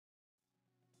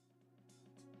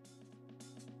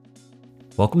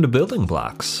Welcome to Building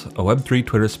Blocks, a Web3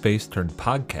 Twitter space turned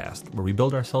podcast where we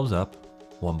build ourselves up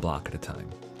one block at a time.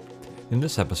 In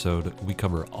this episode, we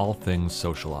cover all things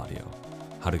social audio,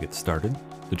 how to get started,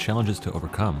 the challenges to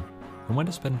overcome, and when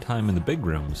to spend time in the big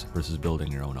rooms versus building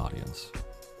your own audience.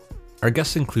 Our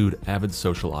guests include avid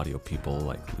social audio people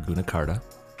like Laguna Carta,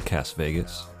 Cass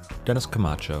Vegas, Dennis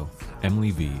Camacho,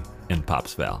 Emily V, and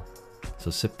Pops Val. So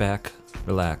sit back,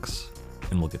 relax,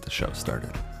 and we'll get the show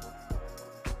started.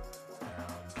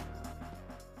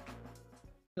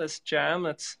 Let's jam.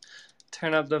 Let's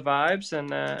turn up the vibes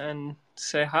and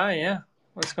say hi. Yeah,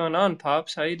 what's going on,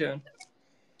 Pops? How you doing?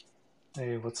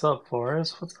 Hey, what's up,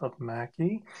 Forrest? What's up,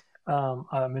 Mackie?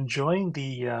 I'm enjoying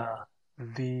the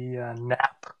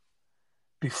nap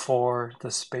before the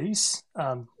space.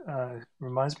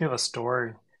 Reminds me of a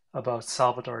story about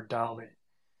Salvador Dali.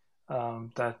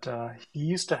 That he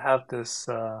used to have this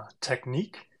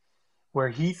technique where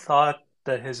he thought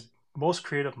that his most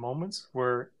creative moments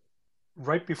were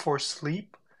right before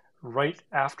sleep, right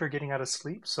after getting out of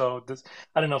sleep. So this,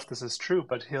 I don't know if this is true,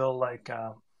 but he'll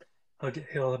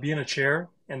be in a chair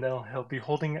and then he'll be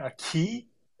holding a key,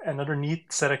 and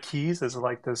underneath set of keys is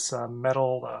like this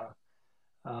metal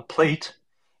plate.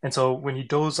 And so when he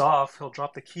doze off, he'll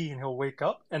drop the key and he'll wake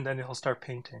up and then he'll start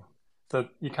painting. So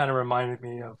you kind of reminded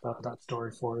me of that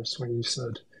story for us when you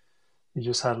said you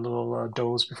just had a little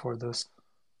doze before this.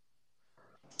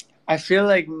 I feel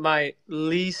like my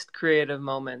least creative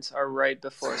moments are right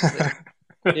before sleep.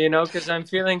 Because I'm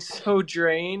feeling so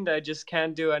drained, I just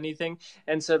can't do anything,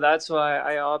 and so that's why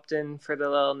I opt in for the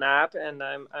little nap. And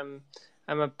I'm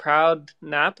a proud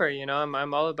napper.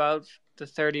 I'm all about the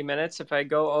 30 minutes. If I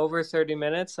go over 30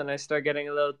 minutes, then I start getting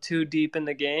a little too deep in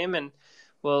the game, and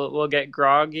we'll get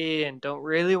groggy and don't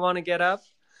really want to get up.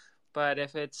 But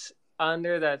if it's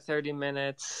under that 30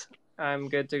 minutes, I'm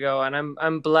good to go, and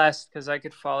I'm blessed because I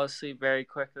could fall asleep very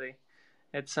quickly.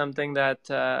 It's something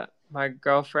that my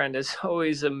girlfriend is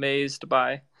always amazed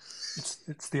by.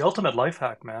 It's the ultimate life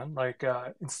hack, man. Like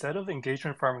instead of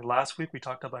engagement farming, last week we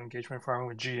talked about engagement farming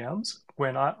with GMs.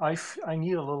 When I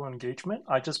need a little engagement,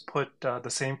 I just put the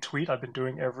same tweet I've been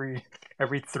doing every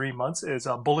 3 months is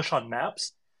bullish on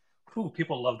naps. Ooh,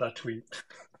 people love that tweet.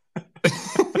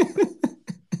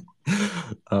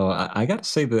 Oh, I got to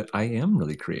say that I am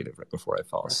really creative right before I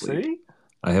fall asleep. See?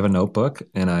 I have a notebook,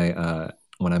 and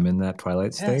when I'm in that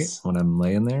twilight state, Yes. when I'm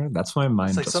laying there, that's when my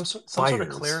It's mind like just some sort of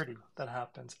fires. clarity that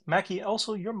happens. Mackie,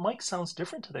 also your mic sounds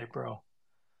different today, bro.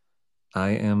 I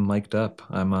am mic'd up.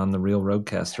 I'm on the real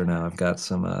Rodecaster now. I've got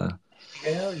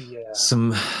Hell yeah.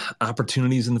 some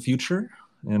opportunities in the future,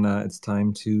 and it's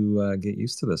time to get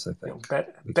used to this, I Yo, think.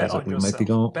 bet Because on we yourself. might be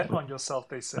going. Bet on yourself,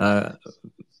 they say.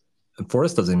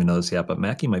 Forrest doesn't even know this yet, but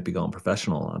Mackie might be going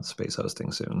professional on space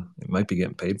hosting soon. He might be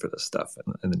getting paid for this stuff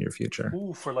in the near future.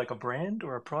 Ooh, for like a brand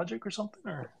or a project or something,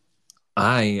 or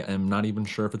I am not even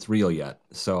sure if it's real yet.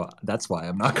 So that's why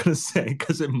I'm not going to say,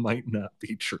 because it might not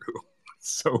be true.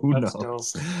 So who that's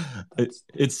knows? dope.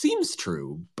 It seems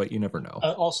true, but you never know.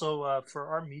 Also, for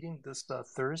our meeting this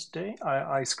Thursday,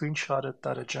 I screenshotted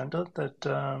that agenda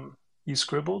that you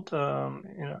scribbled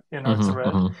in our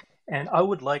thread, and I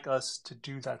would like us to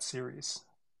do that series.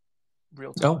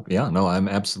 Real talk. Oh, yeah. No, I'm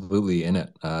absolutely in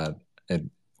it. And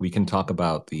we can talk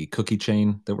about the cookie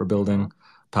chain that we're building.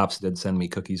 Pops did send me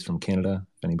cookies from Canada.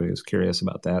 If anybody was curious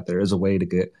about that, there is a way to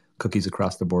get cookies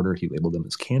across the border. He labeled them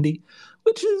as candy,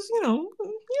 which is,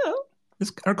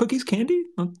 is our cookies candy?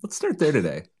 Let's start there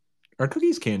today. Are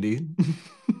cookies candy?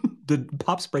 Did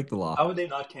Pops break the law? How are they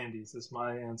not candies? Is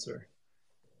my answer.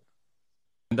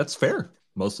 And that's fair.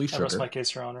 Mostly sugar. I rest my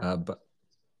case, Your Honor. But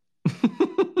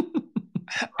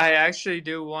I actually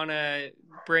do want to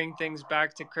bring things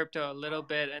back to crypto a little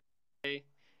bit and say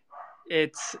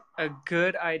it's a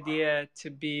good idea to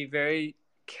be very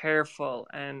careful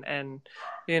and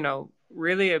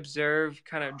really observe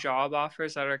kind of job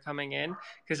offers that are coming in,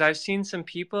 because I've seen some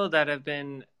people that have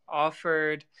been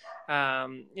offered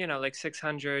like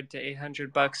 600 to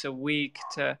 800 bucks a week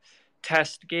to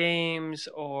test games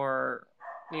or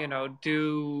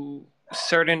do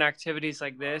certain activities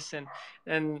like this,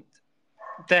 and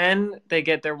then they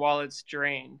get their wallets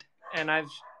drained. And I've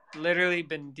literally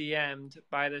been DM'd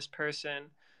by this person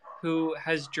who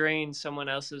has drained someone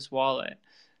else's wallet.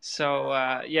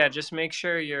 So just make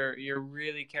sure you're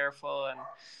really careful,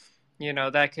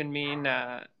 and that can mean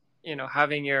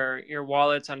having your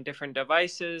wallets on different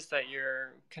devices that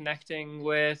you're connecting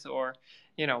with, or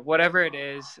whatever it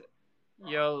is.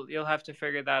 You'll have to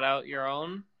figure that out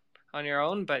on your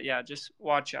own. But yeah, just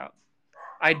watch out.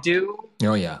 I do.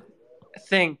 Oh yeah.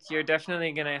 Think you're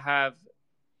definitely going to have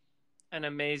an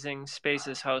amazing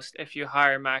Spaces host if you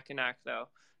hire Mackinac, though.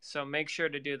 So make sure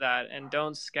to do that, and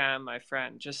don't scam my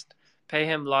friend. Just pay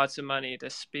him lots of money to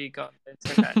speak on the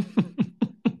internet.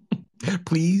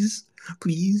 Please,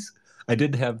 please. I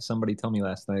did have somebody tell me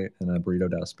last night in a Burrito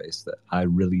Dow space that I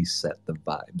really set the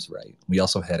vibes right. We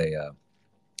also had a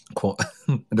quote.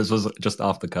 This was just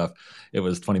off the cuff. It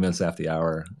was 20 minutes after the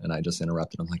hour, and I just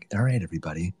interrupted. I'm like, all right,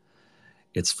 everybody,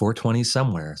 it's 4:20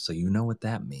 somewhere, so you know what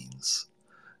that means.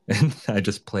 And I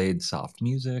just played soft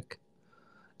music,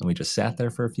 and we just sat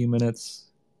there for a few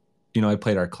minutes. You know, I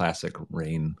played our classic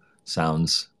rain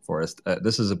sounds for us.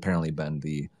 This has apparently been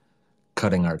the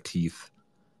cutting our teeth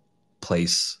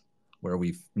place where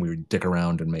we dick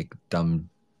around and make dumb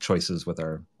choices with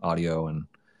our audio, and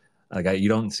like you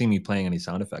don't see me playing any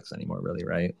sound effects anymore, really,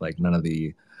 right? Like none of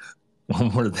the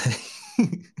one were they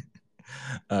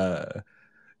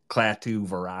clatu,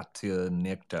 verata,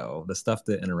 nicto, the stuff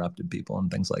that interrupted people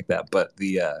and things like that. But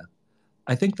the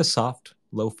I think the soft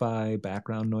lo-fi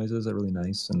background noises are really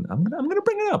nice, and I'm gonna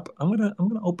bring it up. I'm gonna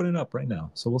open it up right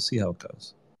now, so we'll see how it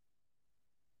goes.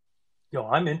 Yo,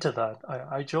 I'm into that.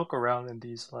 I joke around in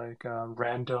these like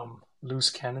random loose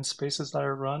cannon spaces that I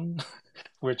run,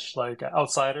 which like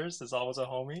outsiders is always a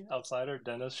homie. Outsider,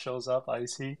 Dennis shows up,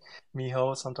 Icy,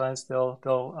 Miho. Sometimes they'll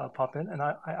pop in, and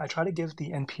I try to give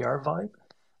the NPR vibe.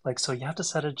 Like so, you have to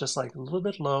set it just like a little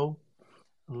bit low,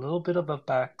 a little bit of a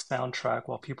back soundtrack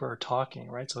while people are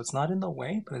talking, right? So it's not in the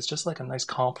way, but it's just like a nice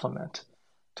compliment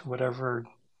to whatever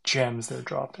gems they're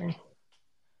dropping.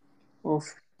 Oof.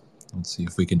 Let's see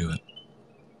if we can do it.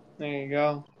 There you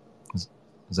go. Is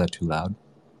that too loud,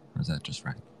 or is that just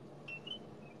right?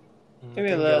 Maybe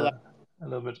I a think,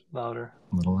 little bit louder.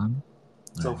 A little louder.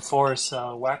 So Right. Forrest,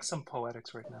 wax some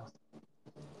poetics right now.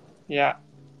 Yeah.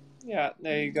 Yeah,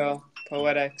 there you go.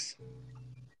 Poetics.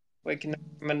 Waking up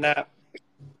from a nap.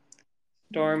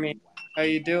 Stormy, how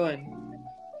you doing?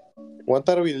 What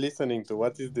are we listening to?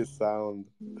 What is this sound?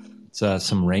 It's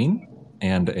some rain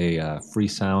and a free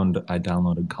sound I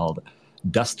downloaded called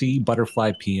Dusty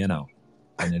Butterfly Piano.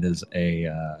 And it is a,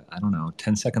 I don't know,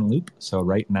 10-second loop. So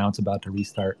right now it's about to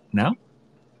restart now.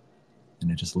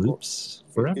 And it just loops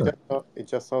forever. It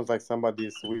just sounds like somebody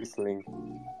is whistling.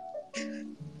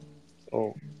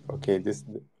 Oh, okay. This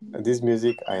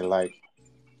music I like.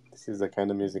 This is the kind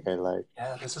of music I like.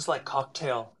 Yeah, this is like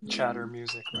cocktail chatter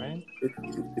music, right?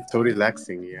 It's so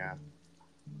relaxing, yeah.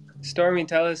 Stormy,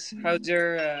 tell us, how's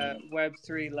your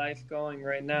Web3 life going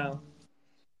right now?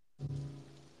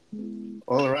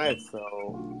 All right,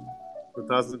 so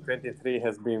 2023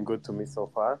 has been good to me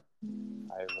so far.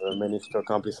 I've managed to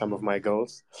accomplish some of my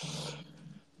goals.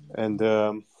 And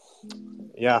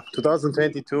yeah,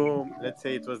 2022, let's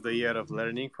say it was the year of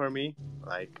learning for me.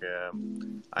 Like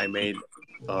I made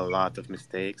a lot of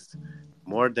mistakes,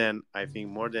 more than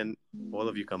all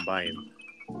of you combined.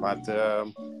 But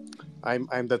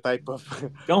I'm the type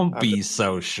of Don't be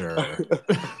so sure.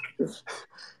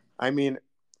 I mean,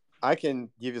 I can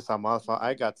give you some alpha.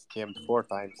 I got scammed 4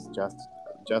 times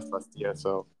just last year,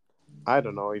 so I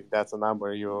don't know if that's a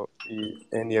number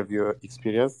any of you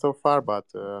experienced so far, but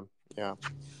yeah,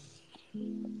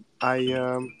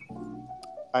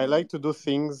 I like to do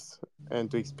things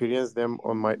and to experience them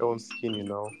on my own skin, you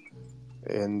know.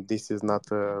 And this is not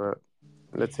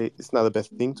let's say it's not the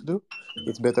best thing to do.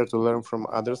 It's better to learn from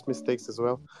others' mistakes as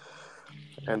well,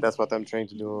 and that's what I'm trying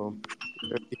to do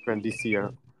different this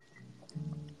year.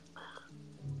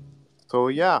 So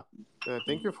yeah,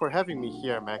 thank you for having me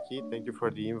here, Mackie. Thank you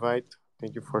for the invite.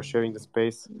 Thank you for sharing the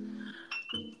space.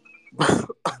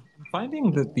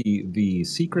 Finding that the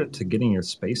secret to getting your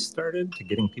space started, to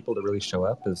getting people to really show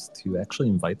up, is to actually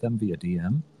invite them via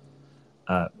DM.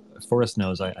 Forrest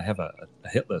knows I have a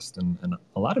hit list, and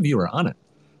a lot of you are on it.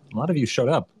 A lot of you showed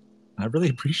up, and I really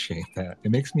appreciate that.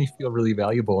 It makes me feel really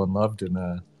valuable and loved,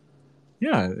 and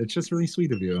yeah, it's just really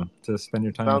sweet of you to spend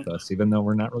your time with us, even though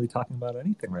we're not really talking about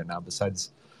anything right now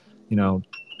besides, you know,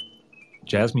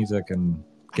 jazz music and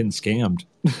getting scammed.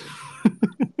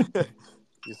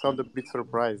 You sound a bit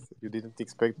surprised. You didn't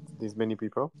expect this many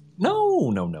people?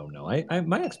 No.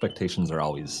 My expectations are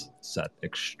always set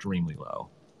extremely low.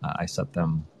 I set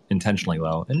them intentionally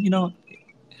low. And, you know,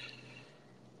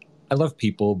 I love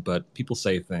people, but people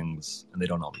say things and they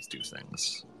don't always do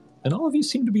things. And all of you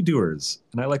seem to be doers.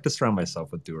 And I like to surround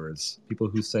myself with doers. People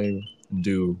who say and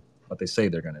do what they say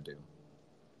they're going to do.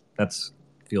 That's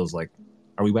feels like...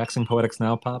 Are we waxing poetics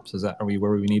now, Pops? Are we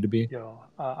where we need to be? Yo,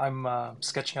 I'm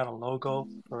sketching out a logo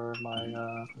for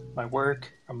my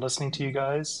work. I'm listening to you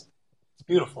guys. It's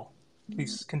beautiful.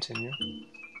 Please continue.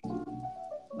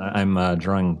 I'm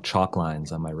drawing chalk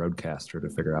lines on my Rodecaster to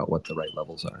figure out what the right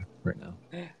levels are right now.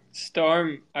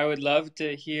 Storm, I would love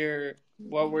to hear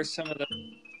what were some of the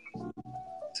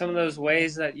some of those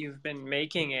ways that you've been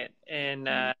making it in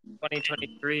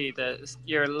 2023,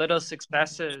 your little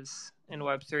successes in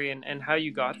Web3 and how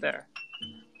you got there.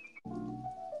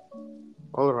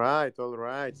 All right, all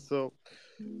right. So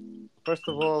first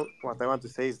of all, what I want to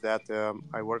say is that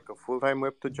I work a full-time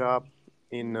Web2 job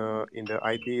in the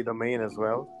IT domain as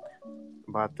well.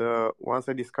 But once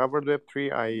I discovered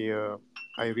Web3,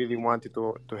 I really wanted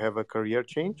to have a career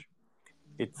change.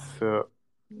 It's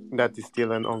that is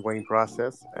still an ongoing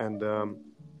process, and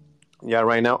yeah,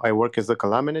 right now I work as a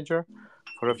collab manager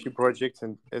for a few projects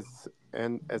and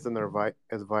as an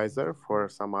advisor for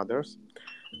some others.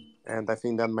 And I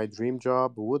think that my dream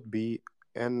job would be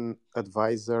an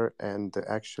advisor and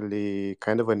actually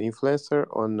kind of an influencer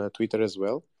on Twitter as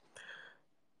well.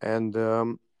 And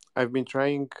I've been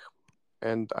trying,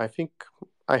 and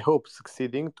I hope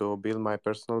succeeding to build my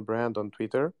personal brand on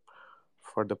Twitter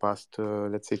for the past,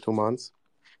 let's say, 2 months.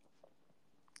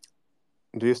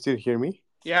 Do you still hear me?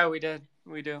 Yeah, we do.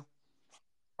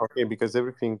 Okay, because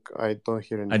everything I don't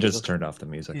hear anything. I just turned off the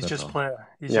music. He's that's just all. playing.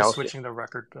 He's Yeah, just okay. switching the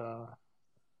record.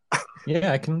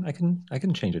 Yeah, I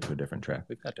can change it to a different track.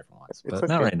 We've got different ones, It's but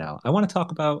not okay. right now. I want to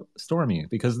talk about Stormy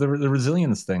because the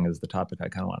resilience thing is the topic I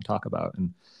kind of want to talk about,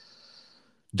 and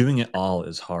doing it all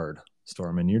is hard,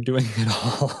 Storm, and you're doing it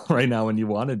all right now, and you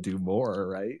want to do more,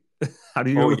 right? How do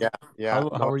you? Oh yeah, yeah. How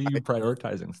No, are you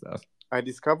prioritizing stuff? I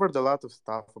discovered a lot of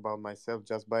stuff about myself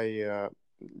just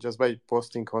by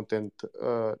posting content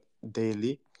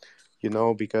daily.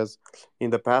 Because in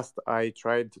the past I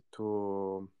tried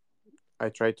to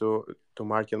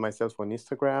market myself on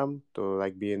Instagram to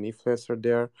like be an influencer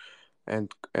there,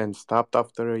 and stopped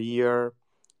after a year.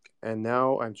 And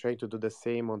now I'm trying to do the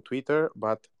same on Twitter,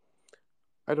 but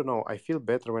I don't know. I feel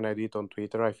better when I do it on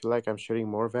Twitter. I feel like I'm sharing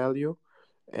more value,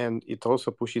 and it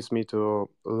also pushes me to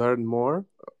learn more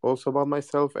also about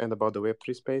myself and about the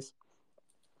Web3 space.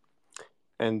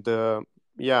 And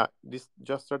yeah, this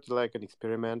just started like an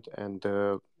experiment, and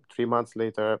 3 months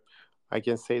later, I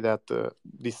can say that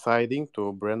deciding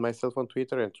to brand myself on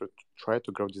Twitter and to try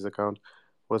to grow this account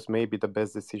was maybe the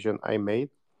best decision I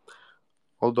made.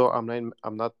 Although I'm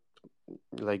not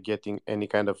like getting any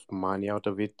kind of money out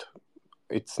of it.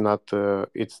 It's not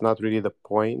really the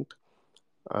point.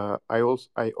 I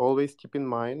always keep in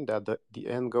mind that the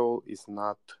end goal is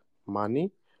not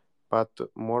money, but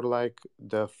more like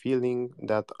the feeling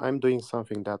that I'm doing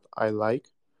something that I like,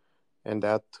 and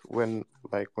that when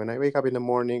I wake up in the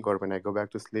morning or when I go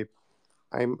back to sleep,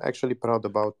 I'm actually proud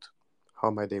about how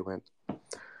my day went.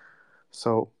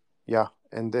 So yeah,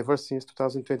 and ever since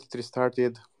 2023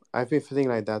 started, I've been feeling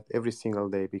like that every single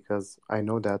day because I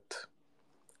know that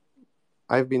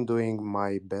I've been doing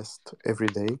my best every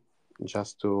day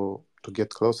just to get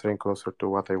closer and closer to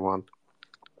what I want.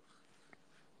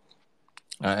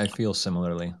 I feel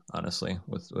similarly, honestly,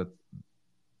 with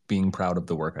being proud of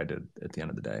the work I did at the end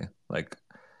of the day. Like,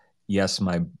 yes,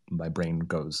 my brain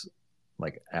goes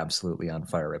like absolutely on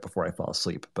fire right before I fall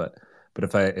asleep, but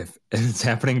if it's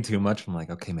happening too much, I'm like,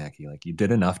 okay, Mackie, like you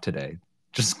did enough today.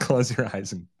 Just close your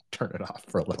eyes and turn it off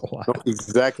for a little No, while.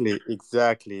 exactly.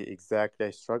 I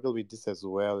struggle with this as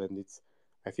well, and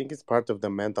I think it's part of the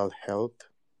mental health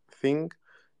thing,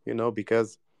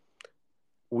 because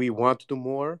we want to do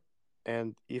more,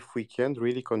 and if we can't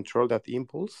really control that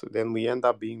impulse, then we end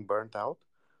up being burnt out.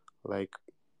 Like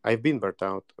I've been burnt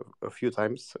out a few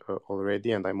times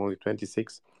already, and I'm only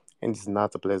 26, and it's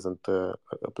not a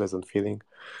pleasant feeling.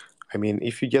 I mean,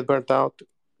 if you get burnt out,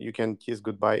 you can kiss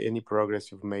goodbye any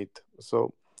progress you've made.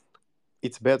 So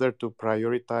it's better to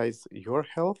prioritize your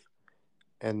health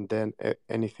and then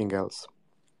anything else.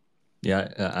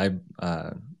 Yeah,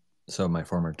 so my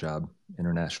former job,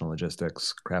 international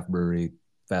logistics, craft brewery,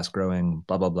 fast growing,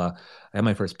 blah blah blah. I had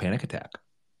my first panic attack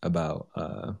about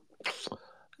I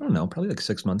don't know, probably like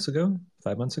 6 months ago,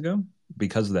 5 months ago,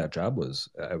 because of that job.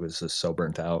 I was just so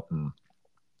burnt out, and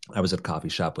I was at a coffee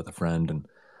shop with a friend, and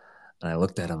I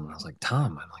looked at him and I was like,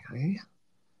 Tom, I'm like,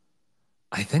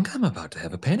 I think I'm about to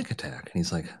have a panic attack. And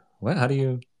he's like, what? How do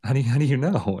you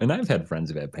know? And I've had friends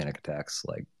who've had panic attacks,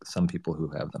 like some people who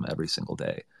have them every single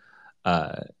day.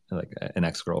 Like an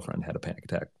ex-girlfriend had a panic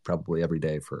attack probably every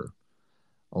day for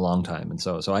a long time. And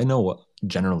so I know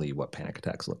generally what panic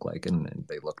attacks look like, and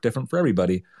they look different for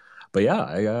everybody. But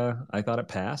yeah, I thought it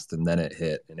passed, and then it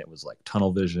hit, and it was like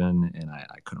tunnel vision, and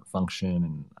I couldn't function,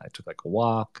 and I took like a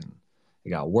walk, and it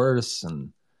got worse,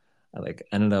 and I like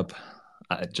ended up.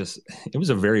 It was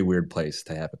a very weird place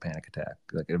to have a panic attack.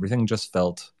 Like everything just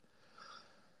felt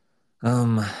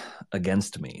um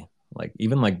against me. Like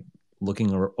even like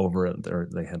looking over at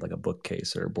they had like a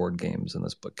bookcase or board games in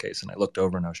this bookcase, and I looked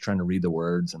over and I was trying to read the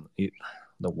words, and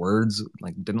the words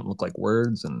like didn't look like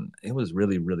words, and it was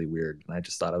really, really weird. And I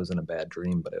just thought I was in a bad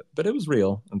dream, but it was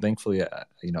real. And thankfully,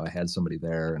 I had somebody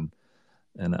there,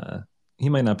 and he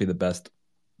might not be the best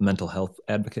mental health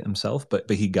advocate himself, but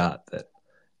he got that.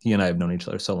 He and I have known each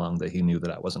other so long that he knew that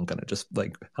I wasn't gonna just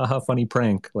like, haha, funny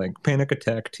prank, like panic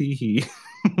attack, tee hee.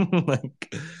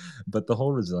 Like, but the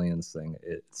whole resilience thing,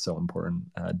 it's so important.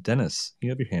 Dennis,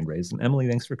 you have your hand raised, and Emily,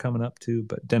 thanks for coming up too.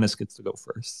 But Dennis gets to go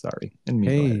first. Sorry, and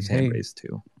Miko had his hand raised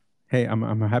too. Hey,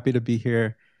 I'm happy to be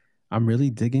here. I'm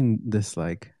really digging this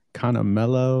like kind of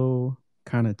mellow,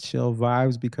 kind of chill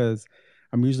vibes because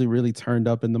I'm usually really turned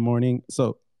up in the morning.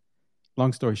 So,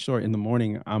 long story short, in the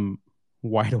morning I'm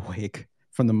wide awake.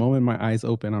 From the moment my eyes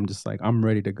open, I'm just like, I'm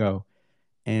ready to go.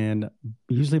 And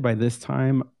usually by this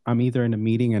time, I'm either in a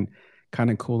meeting and kind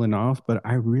of cooling off. But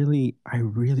I really,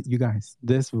 you guys,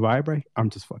 this vibe, right? I'm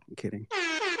just fucking kidding.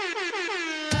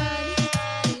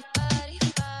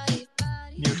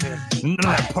 Mute him. None of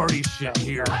that party shit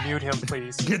here. No, mute him,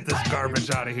 please. Get this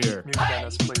garbage out of here. Mute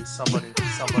Dennis, please. Somebody.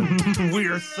 We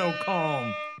are so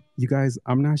calm. You guys,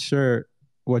 I'm not sure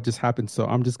what just happened, so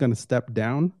I'm just going to step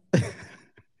down.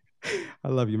 I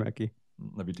love you, Mackie.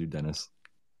 Love you too, Dennis.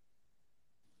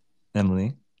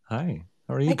 Emily, hi.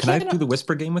 How are you? Can I do the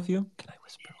whisper game with you? Can I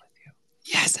whisper with you?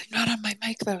 Yes, I'm not on my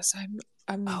mic though, so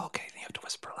I'm. Oh, okay. Then you have to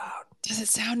whisper loud. Does it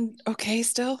sound okay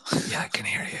still? Yeah, I can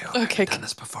hear you. Okay. I've done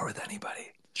this before with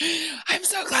anybody. I'm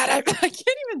so glad I can't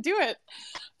even do it.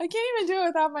 I can't even do it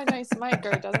without my nice mic,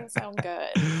 or it doesn't sound good.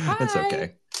 Hi. It's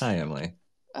okay. Hi, Emily.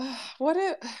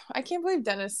 I can't believe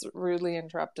Dennis rudely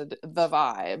interrupted the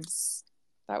vibes.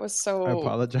 That was so. I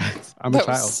apologize. I'm a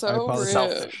child. So I apologize.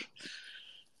 Selfish.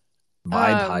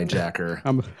 Vibe hijacker.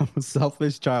 I'm a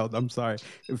selfish child. I'm sorry.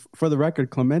 For the record,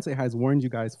 Clemente has warned you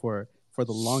guys for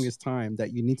the longest time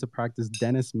that you need to practice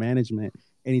Dennis management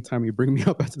anytime you bring me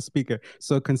up as a speaker.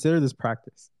 So consider this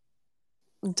practice.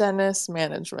 Dennis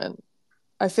management.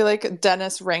 I feel like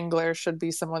Dennis Wrangler should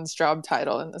be someone's job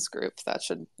title in this group. That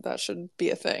should be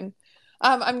a thing.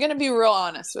 I'm going to be real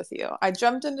honest with you. I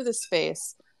jumped into this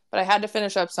space, but I had to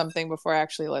finish up something before I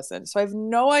actually listened. So I have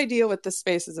no idea what this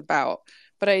space is about.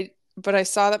 But I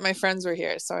saw that my friends were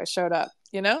here, so I showed up.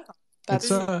 You know, It's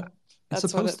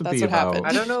supposed to be what about. happened.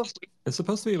 I don't know if It's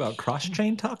supposed to be about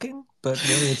cross-chain talking, but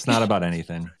really it's not about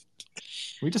anything.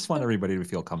 We just want everybody to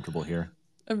feel comfortable here.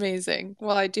 Amazing.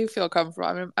 Well, I do feel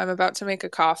comfortable. I'm about to make a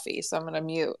coffee, so I'm going to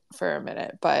mute for a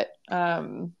minute. But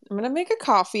I'm going to make a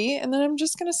coffee, and then I'm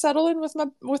just going to settle in with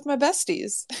my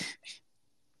besties.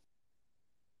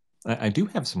 I do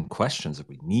have some questions if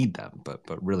we need them, but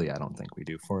really I don't think we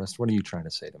do. Forrest, what are you trying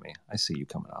to say to me? I see you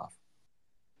coming off.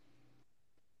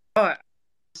 Oh,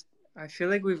 I feel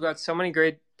like we've got so many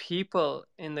great people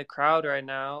in the crowd right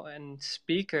now and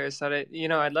speakers that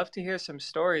I'd love to hear some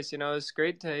stories. It's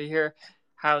great to hear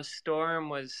how Stormy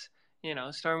was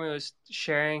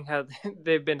sharing how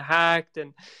they've been hacked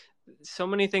and so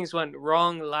many things went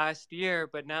wrong last year,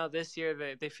 but now this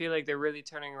year they feel like they're really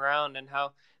turning around, and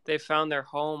how they found their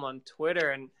home on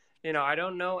Twitter. And I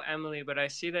don't know Emily, but I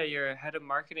see that you're head of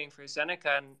marketing for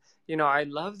Zeneca, and I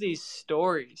love these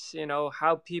stories,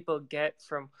 how people get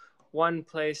from one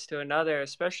place to another,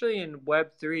 especially in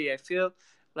Web3. I feel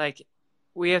like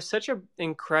we have such an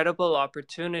incredible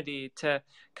opportunity to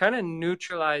kind of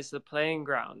neutralize the playing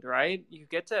ground, right? You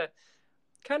get to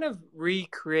kind of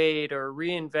recreate or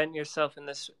reinvent yourself in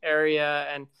this area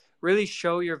and really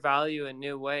show your value in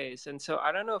new ways. And so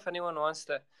I don't know if anyone wants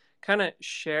to kind of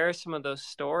share some of those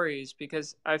stories,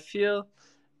 because I feel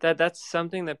that that's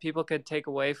something that people could take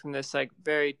away from this like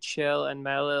very chill and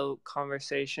mellow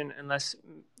conversation, unless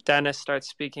Dennis starts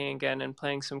speaking again and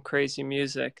playing some crazy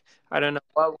music. I don't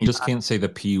know. You just can't say the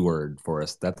P word for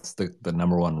us. That's the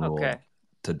number one rule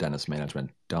to Dennis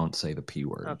management. Don't say the P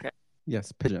word. Okay.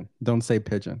 Yes, pigeon. Don't say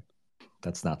pigeon.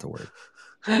 That's not the word.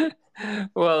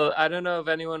 Well, I don't know if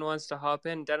anyone wants to hop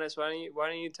in. Dennis, why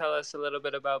don't you tell us a little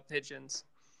bit about pigeons?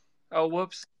 Oh,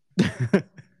 whoops.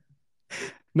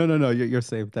 No. You're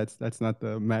safe. That's not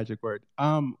the magic word.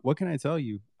 What can I tell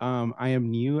you? I am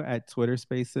new at Twitter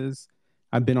Spaces.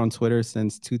 I've been on Twitter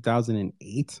since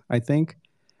 2008, I think.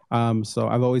 So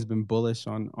I've always been bullish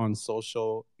on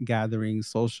social gatherings,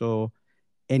 social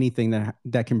anything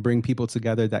that can bring people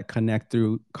together that connect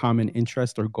through common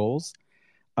interest or goals.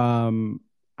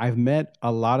 I've met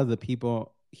a lot of the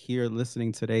people here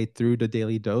listening today through the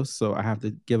Daily Dose. So I have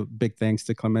to give big thanks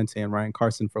to Clemente and Ryan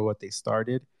Carson for what they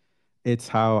started. It's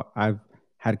how I've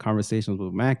had conversations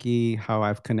with Mackie, how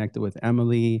I've connected with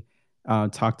Emily,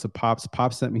 talked to Pops.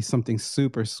 Pops sent me something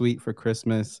super sweet for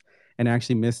Christmas, and I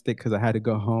actually missed it because I had to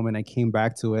go home, and I came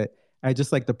back to it. I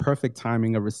just like the perfect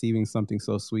timing of receiving something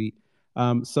so sweet.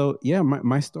 So yeah,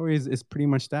 my story is pretty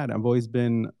much that. I've always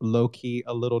been low key,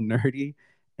 a little nerdy,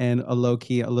 and a low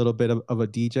key, a little bit of a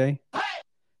DJ.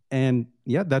 And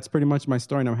yeah, that's pretty much my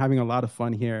story. And I'm having a lot of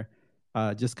fun here,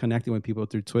 just connecting with people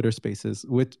through Twitter Spaces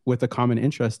with a common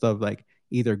interest of like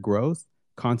either growth,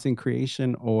 content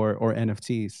creation, or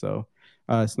NFTs. So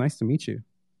it's nice to meet you.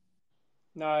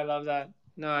 No, I love that.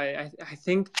 No, I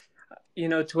think,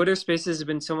 Twitter Spaces have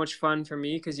been so much fun for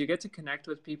me because you get to connect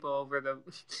with people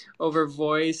over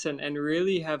voice and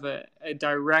really have a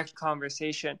direct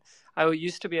conversation. I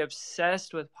used to be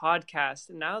obsessed with podcasts,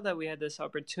 and now that we had this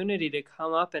opportunity to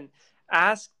come up and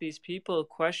ask these people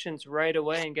questions right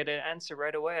away and get an answer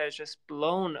right away, I was just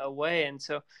blown away. And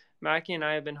so Mackie and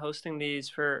I have been hosting these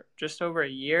for just over a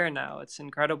year now. It's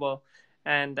incredible.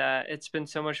 And it's been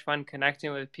so much fun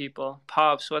connecting with people.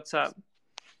 Pops, what's up?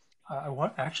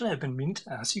 Actually, I've been meaning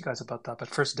to ask you guys about that, but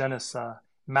first, Dennis,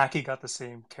 Mackie got the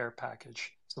same care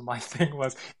package. So my thing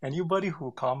was, anybody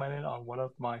who commented on one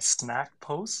of my snack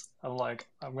posts, I'm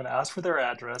gonna ask for their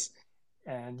address,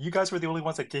 and you guys were the only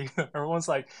ones that gave them. Everyone's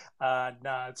like,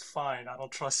 nah, it's fine. I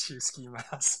don't trust you, Ski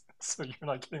Mask. So you're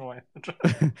not getting my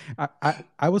address.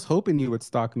 I was hoping you would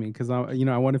stalk me because I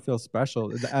want to feel special.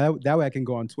 That way I can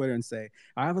go on Twitter and say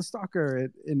I have a stalker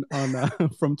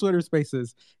from Twitter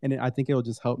Spaces, and I think it'll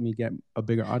just help me get a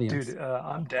bigger audience. Dude,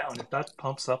 I'm down. If that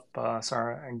pumps up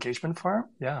our engagement farm,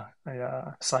 yeah,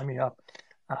 sign me up.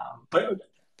 But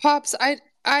Pops,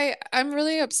 I'm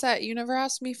really upset. You never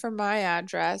asked me for my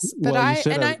address, but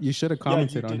well, you should have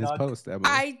commented on his post, Emily.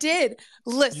 I did.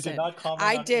 Listen, you did not comment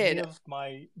on any of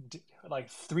my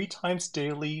 3 times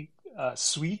daily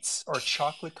sweets or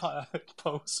chocolate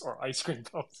posts or ice cream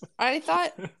posts. I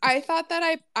thought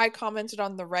that I commented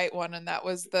on the right one, and that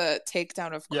was the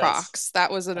takedown of Crocs. Yes, that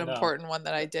was an important one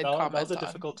that I did comment on. That was a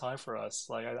difficult time for us.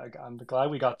 I'm glad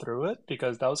we got through it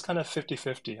because that was kind of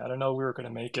 50-50. I don't know if we were going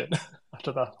to make it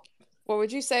after that. What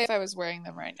would you say if I was wearing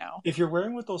them right now? If you're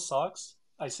wearing with those socks,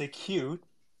 I say cute,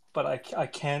 but I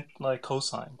can't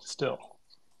co-sign still.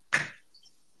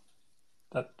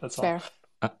 That's fair.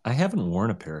 All. I haven't worn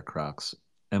a pair of Crocs.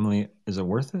 Emily, is it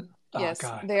worth it? Yes,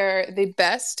 they're the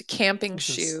best camping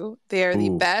shoe. They are the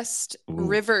best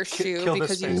river shoe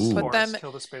because you can put them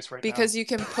because you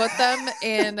can put them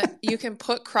in. You can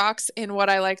put Crocs in what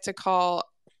I like to call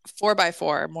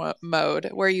 4x4 mode,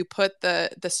 where you put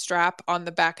the strap on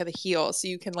the back of the heel, so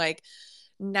you can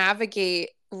navigate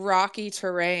rocky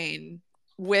terrain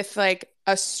with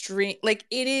a stream.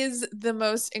 It is the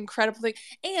most incredible thing,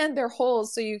 and they're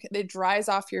holes so it dries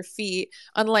off your feet,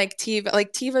 unlike Teva.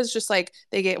 Teva's just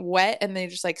they get wet and they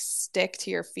just stick to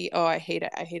your feet. Oh, I hate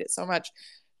it so much.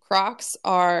 Crocs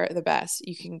are the best.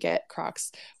 You can get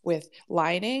Crocs with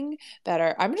lining that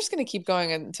are. I'm just going to keep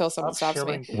going until someone stops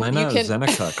me.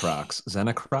 Zeneca Crocs.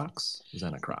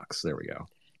 Xenacrocs. There we go.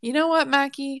 You know what,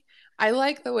 Mackie? I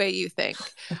like the way you think.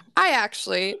 I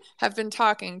actually have been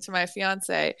talking to my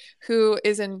fiance, who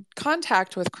is in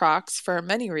contact with Crocs for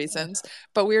many reasons,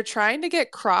 but we're trying to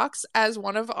get Crocs as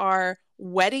one of our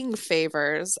wedding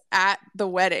favors at the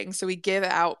wedding. So we give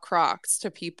out Crocs to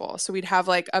people. So we'd have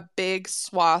a big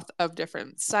swath of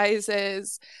different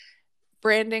sizes,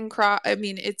 branding Crocs. I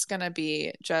mean, it's going to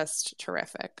be just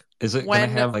terrific. Is it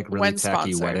going to have really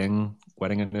tacky wedding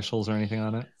initials or anything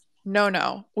on it?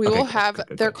 No. We will have,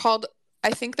 I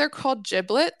think they're called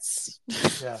giblets.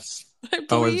 Yes.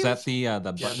 Oh, is that the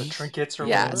the trinkets or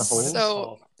whatever? Yes.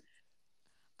 So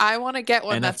I want to get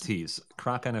one. NFTs,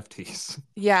 Croc NFTs.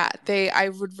 Yeah, I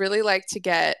would really like to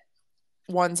get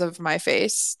ones of my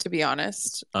face, to be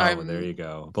honest. Oh, there you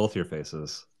go. Both your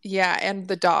faces. Yeah, and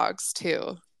the dogs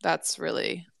too. That's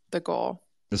really the goal.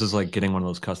 This is like getting one of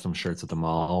those custom shirts at the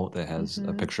mall that has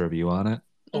a picture of you on it.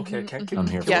 Okay, can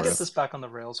we get this back on the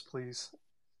rails, please?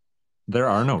 There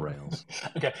are no rails.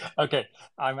 Okay.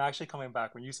 I'm actually coming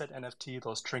back. When you said NFT,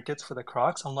 those trinkets for the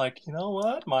Crocs, I'm like, you know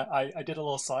what? I did a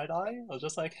little side eye. I was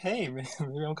just like, hey,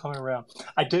 maybe I'm coming around.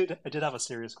 I did have a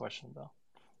serious question though.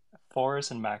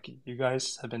 Forrest and Mackie, you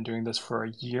guys have been doing this for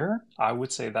a year. I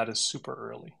would say that is super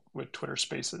early with Twitter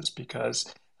Spaces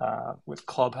because with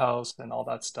Clubhouse and all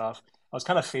that stuff, I was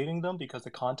kind of fading them because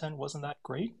the content wasn't that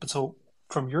great. But so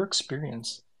from your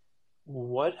experience,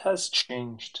 what has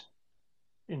changed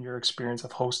in your experience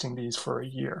of hosting these for a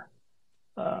year?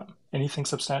 Anything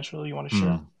substantial you want to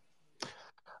share?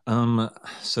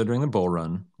 So during the bull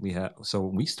run,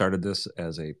 we started this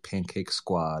as a Pancake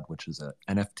Squad, which is an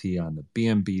NFT on the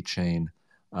BNB chain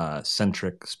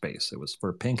centric space. It was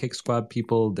for Pancake Squad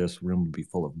people. This room would be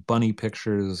full of bunny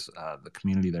pictures. The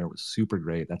community there was super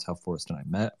great. That's how Forrest and I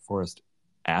met. Forrest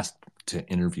asked to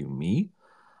interview me.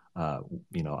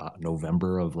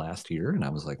 November of last year. And I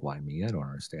was like, why me? I don't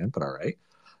understand, but all right.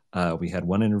 We had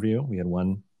one interview. We had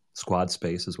one squad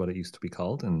space is what it used to be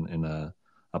called. And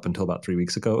up until about 3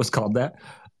 weeks ago, it was called that.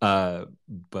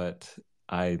 But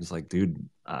I was like, dude,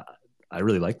 I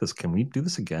really like this. Can we do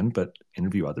this again, but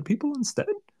interview other people instead?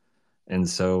 And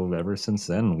so ever since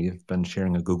then, we've been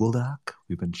sharing a Google Doc.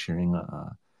 We've been sharing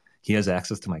he has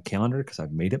access to my calendar because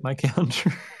I've made it my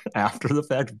calendar after the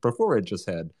fact. Before it just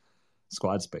had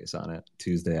Squad Space on it,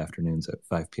 Tuesday afternoons at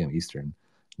 5 p.m. Eastern.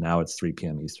 Now it's 3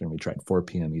 p.m. Eastern. We tried 4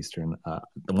 p.m. Eastern.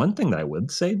 The one thing that I would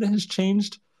say that has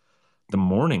changed, the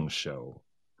morning show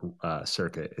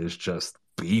circuit is just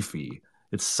beefy.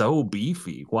 It's so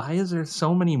beefy. Why is there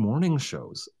so many morning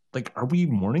shows? Like, are we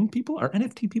morning people? Are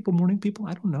NFT people morning people?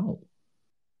 I don't know.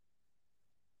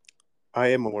 I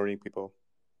am a morning people.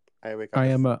 I wake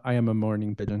up. I am a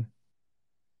morning pigeon.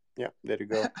 Yeah, there you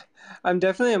go. I'm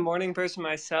definitely a morning person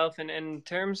myself, and in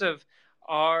terms of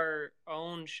our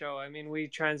own show, I mean, we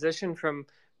transitioned from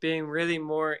being really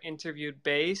more interviewed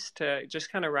based to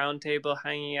just kind of roundtable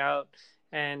hanging out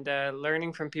and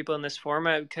learning from people in this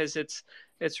format, because it's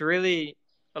really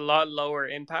a lot lower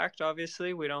impact.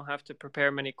 Obviously, we don't have to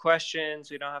prepare many questions.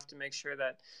 We don't have to make sure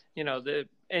that the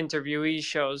interviewee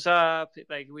shows up.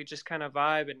 Like, we just kind of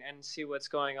vibe and see what's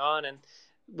going on. And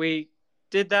we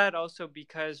did that also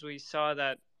because we saw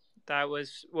that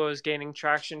was what was gaining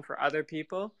traction for other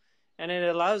people, and it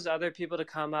allows other people to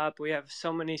come up. We have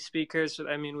so many speakers.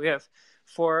 I mean, we have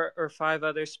 4 or 5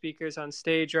 other speakers on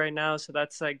stage right now, so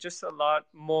that's like just a lot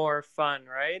more fun,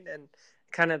 right? And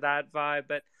kind of that vibe.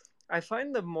 But I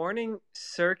find the morning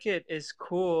circuit is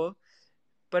cool,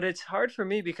 but it's hard for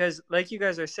me because, like you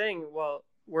guys are saying, well,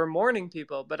 we're morning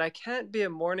people, but I can't be a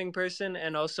morning person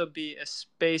and also be a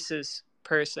spaces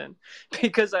person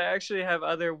because I actually have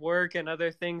other work and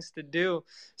other things to do.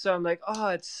 So I'm like, oh,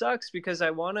 it sucks because I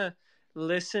want to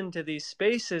listen to these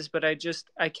spaces, but I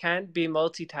can't be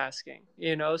multitasking.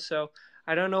 So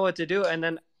I don't know what to do. And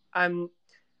then I'm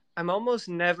almost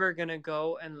never going to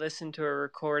go and listen to a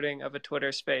recording of a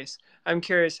Twitter space. I'm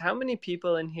curious, how many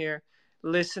people in here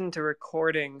listen to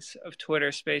recordings of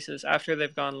Twitter spaces after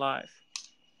they've gone live?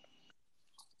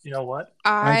 You know what?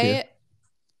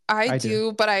 I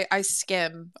do, but I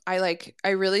skim. I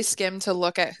really skim to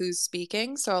look at who's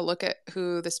speaking. So I'll look at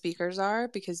who the speakers are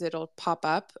because it'll pop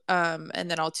up. And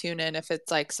then I'll tune in if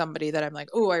it's like somebody that I'm like,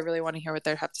 oh, I really want to hear what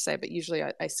they have to say. But usually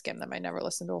I skim them. I never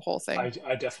listen to a whole thing.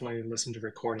 I definitely listen to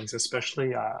recordings,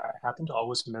 especially I happen to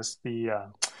always miss the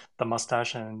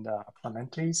Mustache and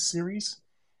Clemente series.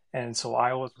 And so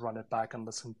I always run it back and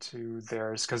listen to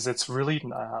theirs because it's really,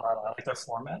 I like their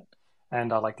format.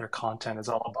 And I like their content. It's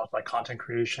all about like content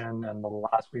creation, and the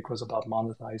last week was about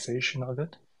monetization of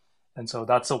it. And so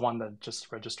that's the one that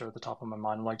just registered at the top of my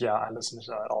mind. I'm like, yeah, I listen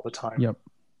to that all the time. Yep.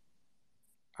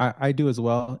 I do as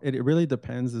well. It really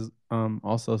depends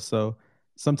also. So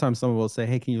sometimes someone will say,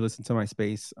 hey, can you listen to my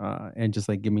space and just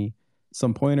like give me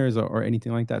some pointers or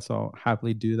anything like that. So I'll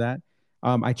happily do that.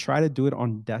 I try to do it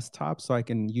on desktop so I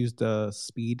can use the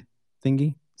speed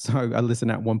thingy. So I listen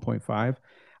at 1.5.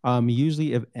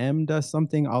 Usually if M does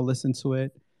something, I'll listen to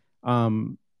it.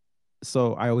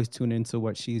 So I always tune into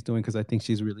what she's doing because I think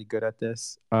she's really good at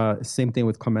this. Same thing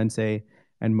with Clemente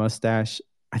and Mustache.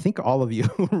 I think all of you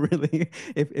really,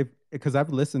 because I've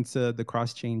listened to the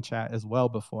cross-chain chat as well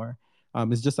before.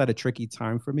 It's just at a tricky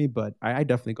time for me, but I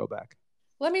definitely go back.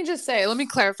 Let me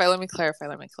clarify.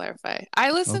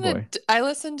 I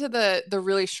listen to the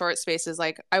really short spaces.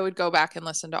 Like I would go back and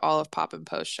listen to all of Pop and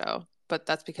Post show, but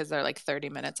that's because they're like 30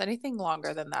 minutes. Anything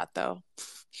longer than that though.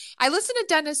 I listen to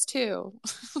Dennis too.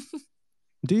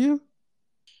 Do you?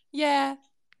 Yeah.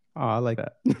 Oh, I like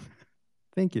that.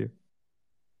 Thank you.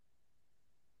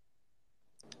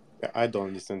 Yeah, I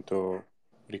don't listen to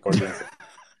recordings.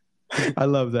 I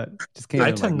love that.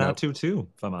 I tend not to too,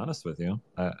 if I'm honest with you.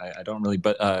 I don't really,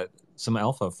 but some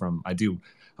alpha from I do.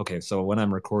 Okay, so when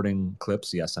I'm recording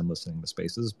clips, yes, I'm listening to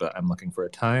spaces, but I'm looking for a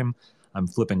time. I'm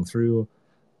flipping through.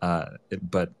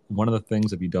 But one of the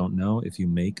things, if you don't know, if you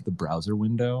make the browser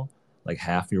window like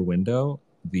half your window,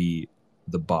 the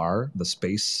bar, the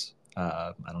space,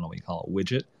 I don't know what you call it,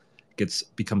 widget,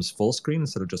 becomes full screen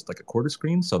instead of just like a quarter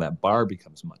screen. So that bar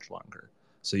becomes much longer.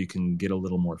 So you can get a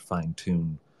little more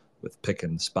fine-tuned with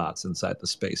picking spots inside the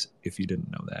space. If you didn't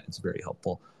know that, it's very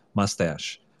helpful.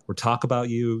 Mustache, we're talk about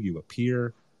you. You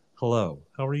appear. Hello,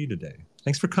 how are you today?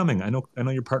 Thanks for coming. I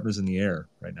know your partner's in the air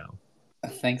right now.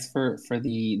 Thanks for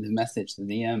the message, the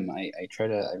DM. I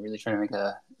really try to make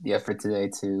the effort today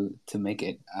to make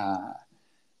it.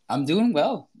 I'm doing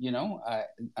well.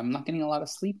 I'm not getting a lot of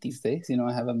sleep these days.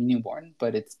 I have a newborn,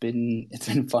 but it's been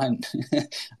fun.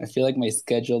 I feel like my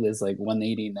schedule is like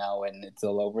 180 now, and it's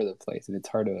all over the place, and it's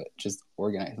hard to just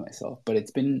organize myself. But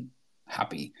it's been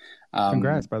happy.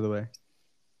 Congrats, by the way.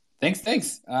 Thanks.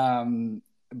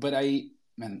 But I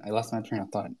lost my train of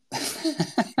thought.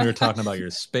 We were talking about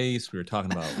your space. We were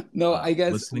talking about No, I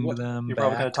guess listening to them. You're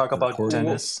probably going to talk about recording.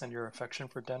 Dennis and your affection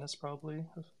for Dennis, probably.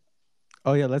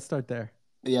 Oh yeah, let's start there.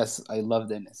 Yes, I love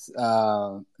Dennis.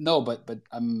 No, but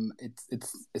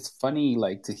it's funny,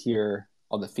 like, to hear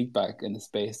all the feedback in the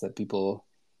space that people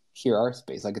hear our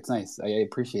space. Like, it's nice. I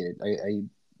appreciate it. I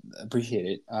appreciate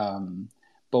it.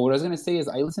 But what I was gonna say is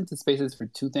I listen to spaces for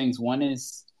two things. One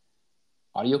is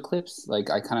audio clips.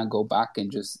 Like, I kind of go back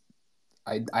and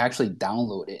I actually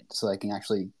download it so I can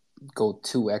actually go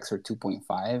 2x or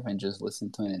 2.5 and just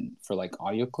listen to it for like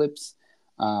audio clips.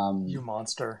 You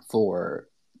monster.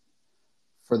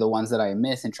 For the ones that I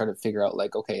miss, and try to figure out,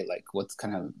 like, okay, like, what's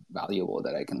kind of valuable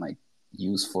that I can like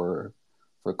use for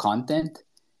content,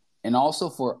 and also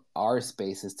for our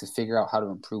spaces to figure out how to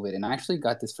improve it. And I actually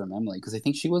got this from Emily, because I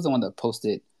think she was the one that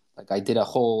posted, like, I did a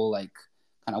whole, like,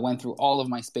 kind of went through all of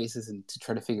my spaces and to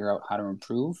try to figure out how to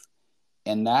improve.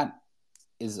 And that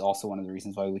is also one of the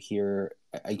reasons why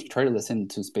I try to listen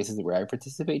to spaces where I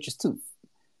participate, just to,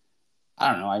 I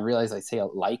don't know, I realize I say a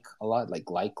lot, like,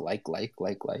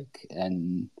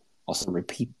 and also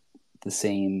repeat the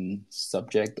same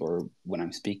subject or when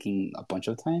I'm speaking a bunch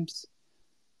of times.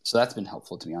 So that's been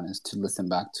helpful, to be honest, to listen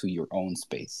back to your own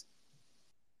space.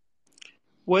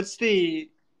 What's the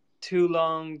too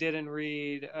long didn't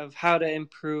read of how to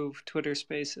improve Twitter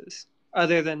Spaces,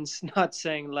 other than not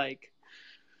saying like?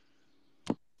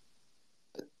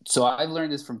 So I've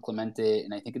learned this from Clemente,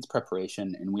 and I think it's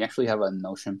preparation. And we actually have a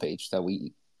Notion page that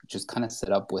we just kind of set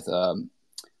up with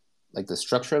like the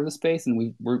structure of the space.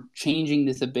 And we're changing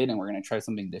this a bit, and we're going to try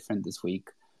something different this week.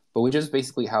 But we just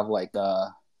basically have like,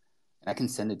 and I can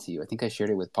send it to you. I think I shared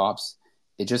it with Pops.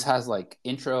 It just has like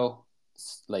intro,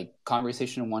 like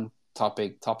conversation one,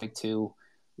 topic two,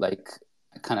 like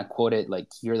I kind of quote it, like,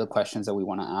 here are the questions that we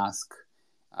want to ask.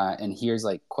 And here's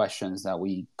like questions that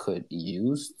we could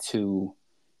use to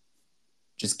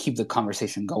just keep the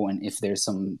conversation going if there's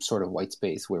some sort of white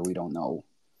space where we don't know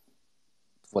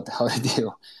what the hell to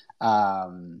do.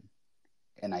 And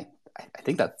I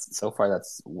think so far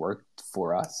that's worked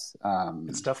for us.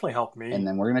 It's definitely helped me. And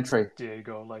then we're going to try.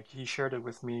 Diego, like, he shared it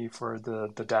with me for the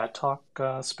Dad Talk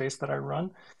space that I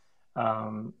run.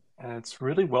 And it's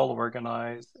really well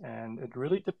organized, and it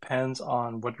really depends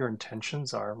on what your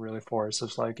intentions are really for it. So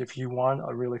it's like, if you want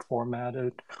a really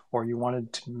formatted, or you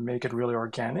wanted to make it really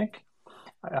organic,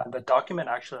 the document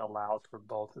actually allows for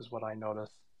both, is what I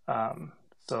noticed.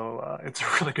 So it's a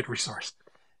really good resource.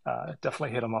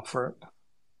 Definitely hit them up for it.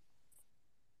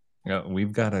 Yeah,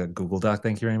 we've got a Google Doc.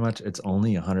 Thank you very much. It's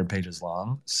only 100 pages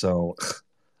long. So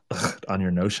on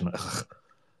your Notion,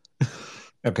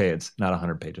 okay, it's not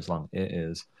 100 pages long. It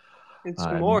is. It's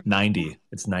more 90.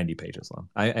 It's 90 pages long.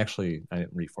 I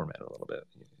reformatted a little bit.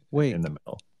 Wait, in the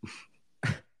middle.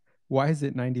 Why is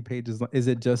it 90 pages long? Is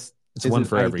it just? It's one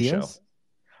for every show.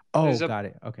 Oh, got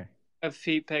it. Okay. Of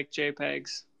feet pick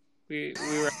JPEGs. We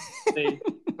were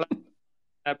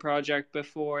that project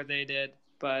before they did,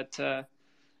 but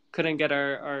couldn't get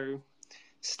our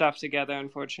stuff together,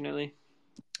 unfortunately.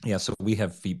 Yeah, so we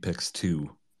have feet picks too,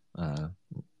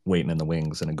 waiting in the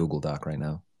wings in a Google Doc right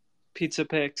now. Pizza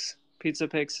Picks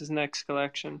is next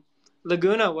collection.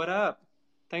 Laguna, what up?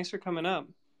 Thanks for coming up.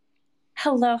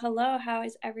 Hello. How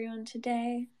is everyone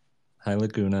today? Hi,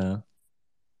 Laguna.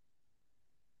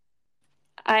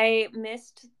 I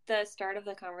missed the start of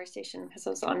the conversation because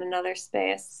I was on another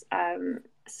space.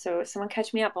 So someone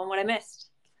catch me up on what I missed.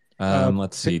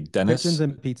 Let's see. Dennis. Pigeons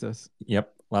and pizzas.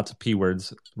 Yep. Lots of P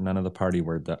words. None of the party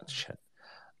word. Shit.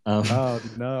 Oh,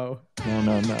 no.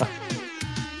 No.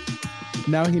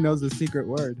 Now he knows the secret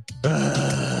word.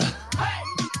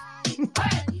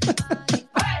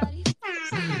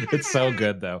 It's so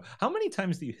good, though. How many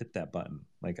times do you hit that button?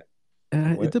 Like,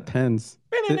 it depends.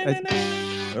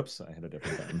 Oops, I hit a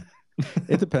different button.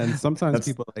 It depends. Sometimes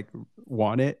people like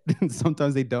want it, and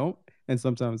sometimes they don't, and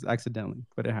sometimes accidentally,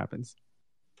 but it happens.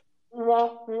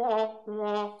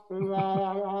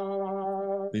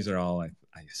 These are all, I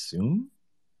assume,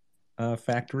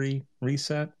 factory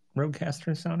reset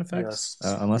Rodecaster sound effects.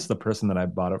 Yes. Unless the person that I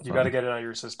bought it from. You got to get it out of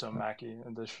your system, Mackie,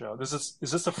 in this show. Is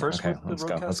this the first one?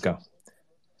 Let's go.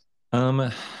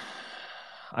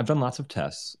 I've done lots of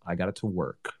tests. I got it to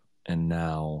work, and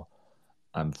now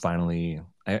I'm finally.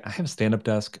 I have a stand-up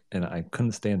desk, and I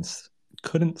couldn't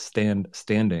stand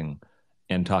standing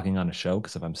and talking on a show,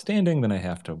 because if I'm standing, then I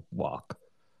have to walk.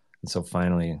 And so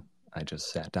finally, I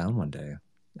just sat down one day.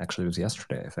 Actually, it was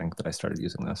yesterday, I think, that I started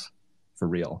using this for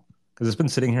real. Because it's been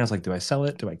sitting here. I was like, do I sell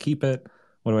it? Do I keep it?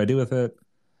 What do I do with it?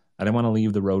 I didn't want to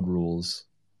leave the road rules.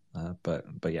 But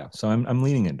yeah, so I'm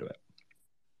leaning into it.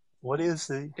 What is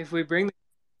the... If we bring the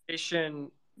conversation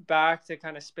back to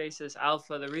kind of Spaces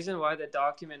Alpha, the reason why the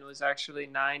document was actually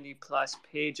 90 plus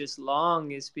pages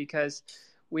long is because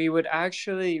we would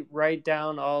actually write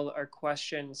down all our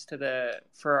questions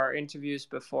for our interviews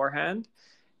beforehand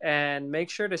and make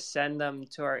sure to send them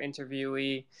to our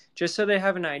interviewee just so they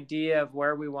have an idea of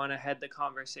where we want to head the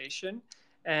conversation.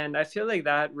 And I feel like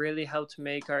that really helped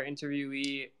make our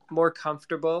interviewee more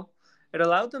comfortable. It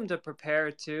allowed them to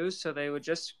prepare too, so they would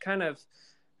just kind of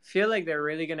feel like they're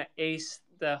really going to ace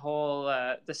the whole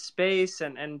the space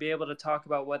and be able to talk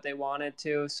about what they wanted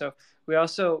to. So we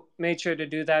also made sure to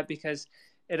do that because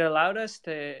it allowed us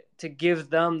to give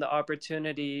them the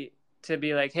opportunity to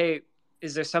be like, hey,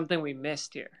 is there something we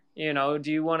missed here? You know,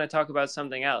 do you want to talk about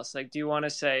something else? Like, do you want to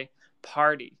say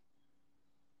party?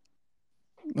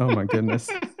 Oh my goodness.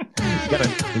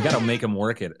 we gotta make him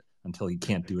work it until he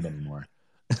can't do it anymore.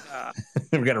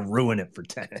 We gotta ruin it for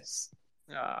Dennis.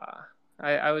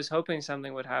 I was hoping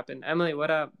something would happen. Emily, what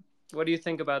do you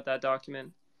think about that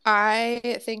document?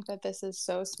 I think that this is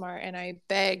so smart, and I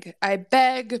beg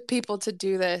people to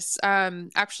do this.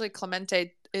 Actually,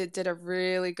 Clemente did a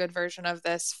really good version of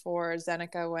this for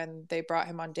Zeneca when they brought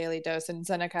him on Daily Dose, and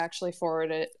Zeneca actually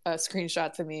forwarded a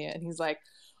screenshot to me, and he's like,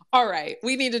 all right,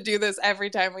 we need to do this every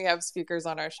time we have speakers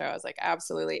on our show. I was like,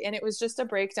 absolutely. And it was just a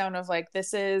breakdown of like,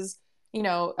 this is, you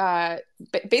know,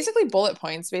 basically bullet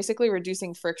points, basically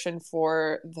reducing friction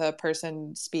for the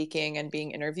person speaking and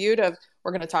being interviewed of,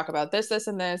 we're going to talk about this, this,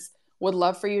 and this. Would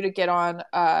love for you to get on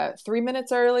 3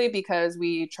 minutes early because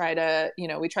we try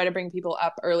to bring people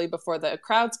up early before the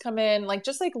crowds come in. Like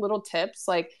just like little tips,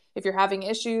 like if you're having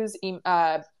issues,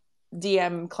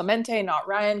 DM Clemente, not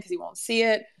Ryan, because he won't see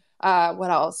it. What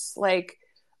else? Like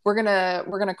we're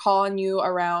gonna call on you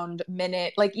around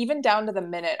minute, like even down to the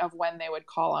minute of when they would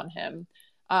call on him,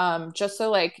 just so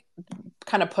like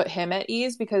kind of put him at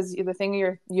ease, because the thing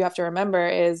you have to remember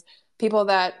is people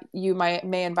that you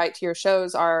may invite to your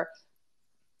shows are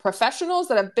professionals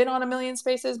that have been on a million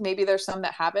spaces. Maybe there's some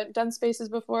that haven't done spaces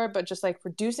before, but just like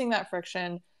reducing that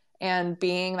friction and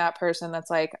being that person that's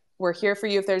like, we're here for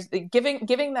you. If there's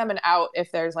giving them an out,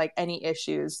 if there's like any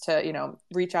issues, to, you know,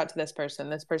 reach out to this person.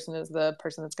 This person is the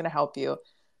person that's going to help you.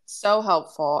 So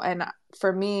helpful. And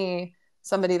for me,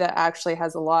 somebody that actually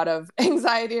has a lot of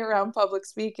anxiety around public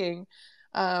speaking,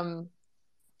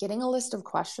 getting a list of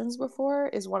questions before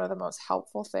is one of the most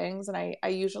helpful things. And I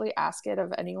usually ask it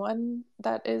of anyone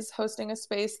that is hosting a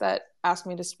space that asks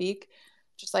me to speak.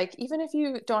 Just like, even if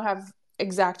you don't have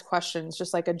exact questions,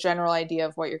 just like a general idea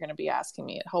of what you're going to be asking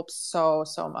me, it helps so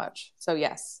much. So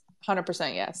yes,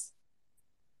 100% yes.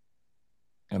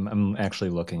 I'm actually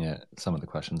looking at some of the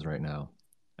questions right now,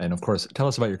 and of course, tell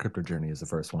us about your crypto journey is the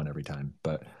first one every time.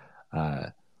 But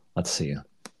let's see,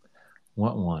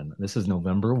 what one? This is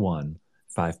November 1,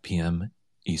 5 p.m.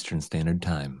 Eastern Standard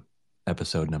Time,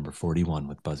 episode number 41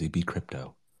 with Buzzy B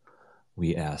Crypto.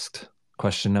 We asked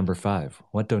question number 5: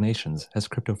 what donations has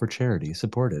Crypto for Charity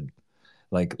supported?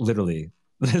 Like literally,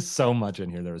 there's so much in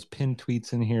here. There was pinned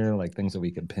tweets in here, like things that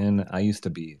we could pin. I used to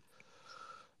be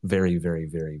very, very,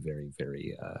 very, very,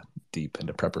 very deep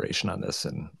into preparation on this,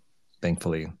 and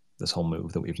thankfully, this whole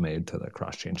move that we've made to the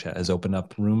cross-chain chat has opened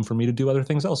up room for me to do other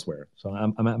things elsewhere. So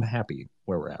I'm happy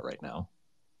where we're at right now.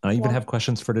 And I even have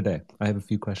questions for today. I have a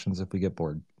few questions if we get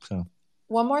bored. So.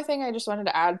 One more thing I just wanted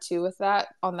to add to with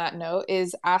that, on that note,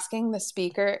 is asking the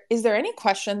speaker, is there any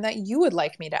question that you would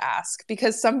like me to ask?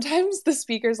 Because sometimes the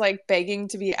speaker's like begging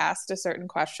to be asked a certain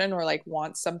question, or like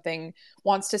wants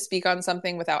to speak on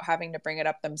something without having to bring it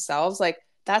up themselves. Like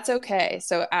that's okay.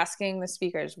 So asking the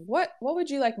speakers, what would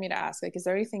you like me to ask? Like, is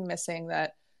there anything missing,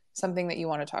 something that you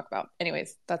want to talk about?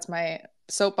 Anyways, that's my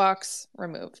soapbox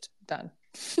removed. Done.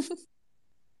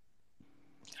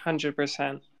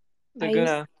 100%.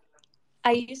 Laguna.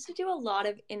 I used to do a lot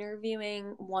of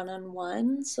interviewing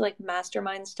one-on-one, so like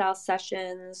mastermind style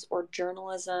sessions or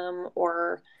journalism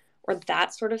or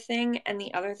that sort of thing. And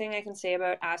the other thing I can say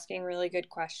about asking really good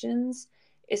questions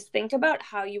is think about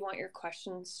how you want your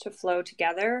questions to flow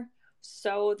together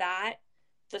so that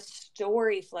the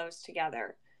story flows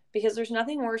together. Because there's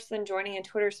nothing worse than joining a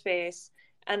Twitter space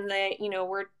and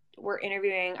we're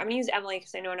interviewing. I'm going to use Emily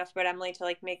because I know enough about Emily to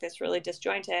like make this really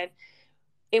disjointed.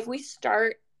 If we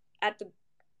start at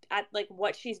like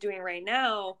what she's doing right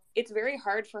now, it's very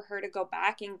hard for her to go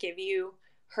back and give you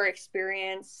her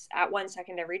experience at 1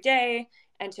 second every day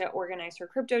and to organize her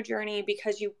crypto journey,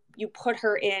 because you put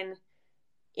her in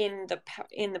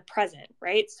the present,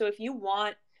 right? So if you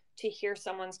want to hear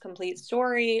someone's complete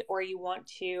story, or you want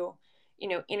to,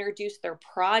 introduce their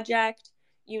project,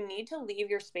 you need to leave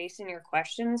your space in your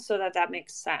questions so that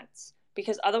makes sense.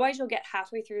 Because otherwise you'll get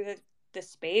halfway through the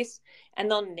space and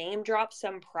they'll name drop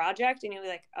some project and you'll be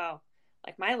like, oh,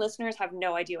 like my listeners have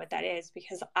no idea what that is,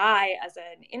 because I, as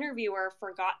an interviewer,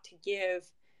 forgot to give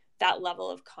that level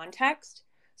of context.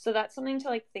 So that's something to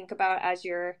like think about as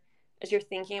you're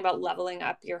thinking about leveling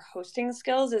up your hosting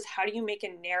skills, is how do you make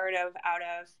a narrative out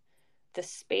of the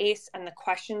space and the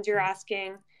questions you're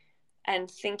asking,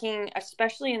 and thinking,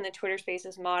 especially in the Twitter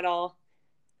Spaces model,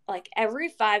 like every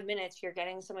 5 minutes you're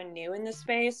getting someone new in the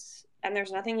space and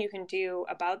there's nothing you can do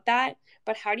about that.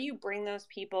 But how do you bring those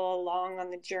people along on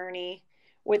the journey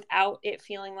without it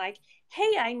feeling like,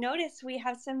 hey, I noticed we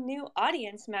have some new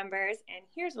audience members and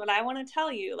here's what I want to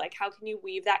tell you. Like, how can you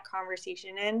weave that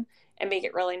conversation in and make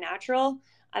it really natural?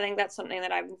 I think that's something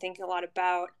that I've been thinking a lot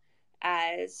about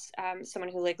as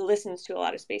someone who like listens to a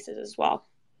lot of spaces as well.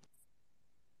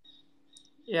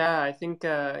 Yeah, I think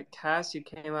Cass, you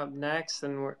came up next,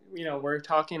 and we're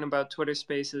talking about Twitter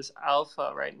Spaces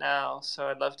Alpha right now. So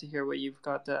I'd love to hear what you've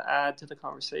got to add to the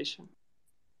conversation.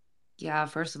 Yeah,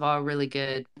 first of all, really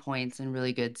good points and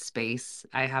really good space.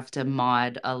 I have to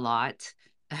mod a lot.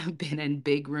 I've been in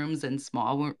big rooms and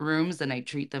small rooms, and I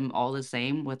treat them all the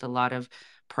same with a lot of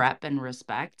prep and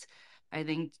respect. I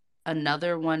think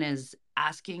another one is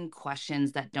asking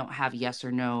questions that don't have yes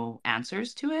or no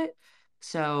answers to it.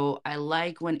 So I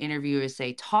like when interviewers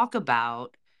say talk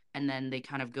about, and then they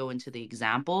kind of go into the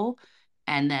example.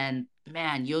 And then,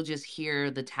 man, you'll just hear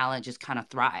the talent just kind of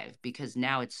thrive, because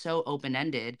now it's so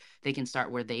open-ended. They can start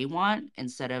where they want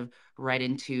instead of right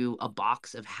into a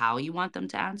box of how you want them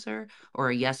to answer,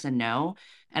 or a yes and no.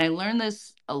 And I learned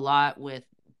this a lot with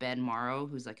Ben Morrow,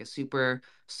 who's like a super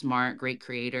smart, great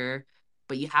creator.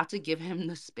 But you have to give him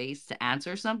the space to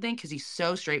answer something, because he's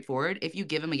so straightforward. If you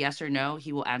give him a yes or no,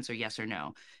 he will answer yes or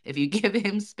no. If you give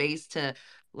him space to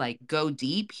like go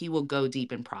deep, he will go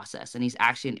deep in process. And he's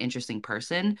actually an interesting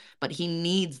person, but he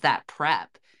needs that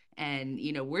prep. And,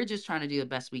 we're just trying to do the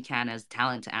best we can as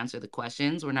talent to answer the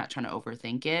questions. We're not trying to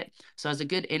overthink it. So as a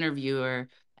good interviewer,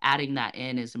 adding that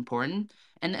in is important.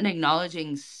 And then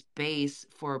acknowledging space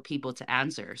for people to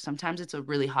answer. Sometimes it's a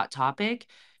really hot topic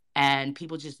and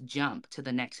people just jump to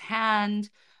the next hand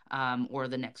or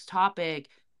the next topic.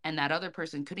 And that other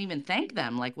person couldn't even thank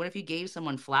them. Like, what if you gave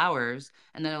someone flowers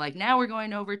and they're like, now we're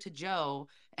going over to Joe,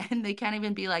 and they can't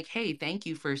even be like, hey, thank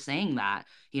you for saying that.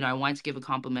 I wanted to give a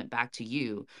compliment back to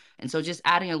you. And so just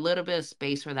adding a little bit of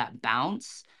space for that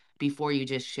bounce before you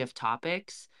just shift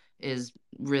topics is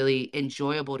really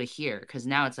enjoyable to hear, because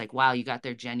now it's like, wow, you got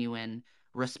their genuine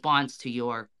response to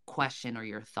your question or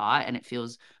your thought, and it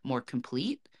feels more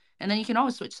complete. And then you can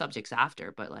always switch subjects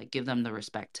after, but like give them the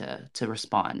respect to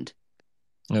respond.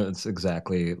 It's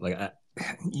exactly like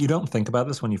you don't think about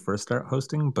this when you first start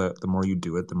hosting, but the more you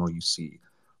do it, the more you see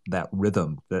that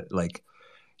rhythm. That like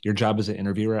your job as an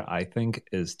interviewer, I think,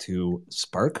 is to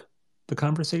spark the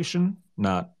conversation,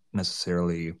 not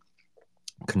necessarily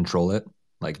control it.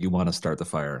 Like you want to start the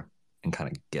fire and kind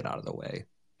of get out of the way.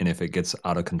 And if it gets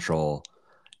out of control,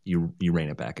 you rein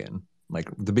it back in. Like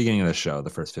the beginning of the show, the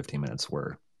first 15 minutes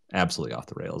were absolutely off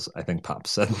the rails. I think Pop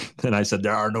said, and I said,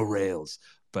 there are no rails,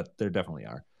 but there definitely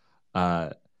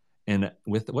are. And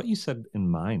with what you said in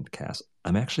mind, Cass,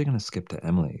 I'm actually going to skip to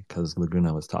Emily, because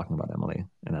Laguna was talking about Emily,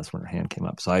 and that's when her hand came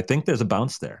up. So I think there's a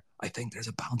bounce there.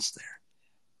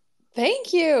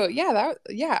 Thank you. Yeah,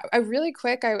 I really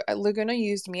quick, Laguna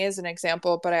used me as an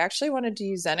example, but I actually wanted to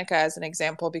use Zeneca as an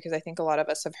example because I think a lot of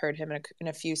us have heard him in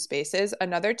a few spaces.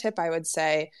 Another tip I would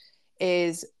say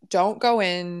is don't go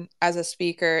in as a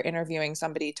speaker interviewing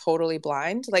somebody totally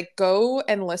blind. Like, go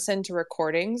and listen to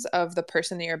recordings of the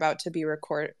person that you're about to be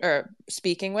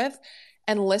speaking with,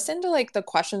 and listen to like the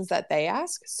questions that they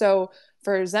ask. So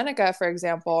for Zeneca, for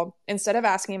example, instead of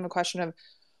asking him a question of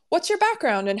what's your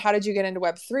background and how did you get into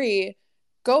Web3,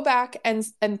 go back and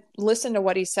listen to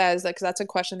what he says, because that's a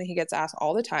question that he gets asked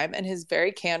all the time. And his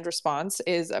very canned response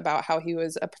is about how he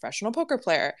was a professional poker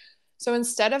player. So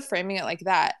instead of framing it like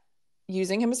that,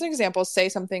 using him as an example, say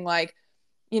something like,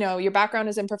 your background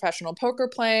is in professional poker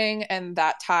playing, and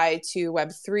that tie to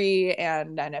Web3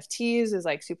 and NFTs is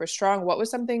like super strong. What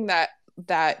was something that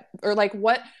or like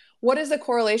what is the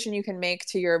correlation you can make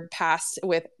to your past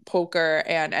with poker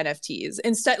and NFTs?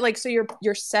 Instead, like, so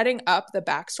you're setting up the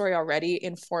backstory already,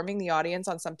 informing the audience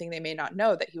on something they may not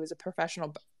know, that he was a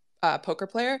professional poker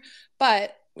player,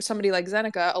 but somebody like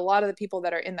Zeneca, a lot of the people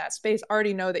that are in that space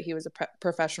already know that he was a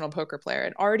professional poker player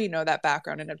and already know that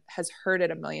background and has heard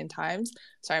it a million times.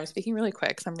 Sorry, I'm speaking really quick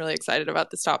because I'm really excited about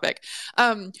this topic.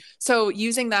 So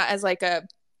using that as like a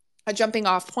jumping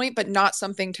off point, but not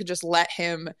something to just let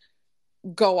him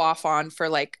go off on for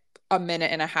like a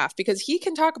minute and a half, because he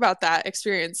can talk about that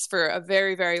experience for a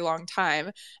very, very long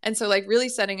time. And so like really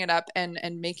setting it up and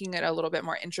making it a little bit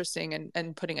more interesting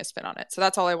and putting a spin on it. So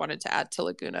that's all I wanted to add to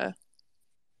Laguna.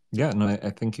 Yeah, no, I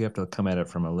think you have to come at it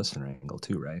from a listener angle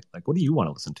too, right? Like, what do you want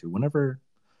to listen to?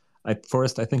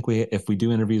 Forrest, I think if we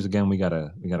do interviews again, we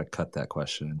gotta cut that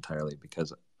question entirely,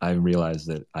 because I realize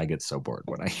that I get so bored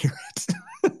when I hear it.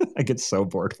 I get so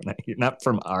bored when I hear, not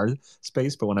from our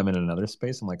space, but when I'm in another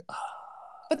space, I'm like,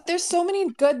 But there's so many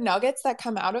good nuggets that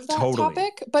come out of that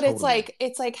topic. But it's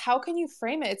like, how can you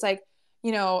frame it? It's like,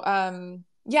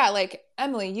 yeah, like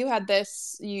Emily, you had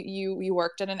this, you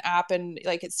worked at an app, and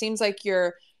like it seems like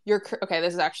you're okay.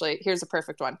 This is actually, here's a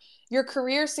perfect one. Your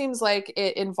career seems like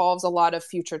it involves a lot of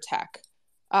future tech.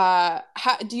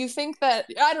 How do you think that,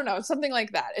 I don't know, something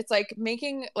like that? It's like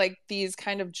making like these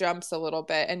kind of jumps a little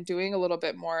bit and doing a little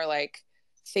bit more like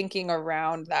thinking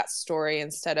around that story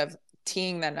instead of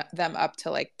teeing them up to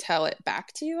like tell it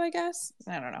back to you, I guess.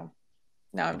 I don't know.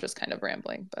 Now I'm just kind of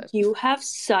rambling, but you have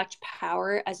such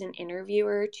power as an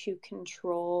interviewer to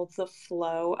control the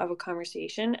flow of a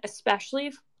conversation, especially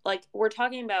if like we're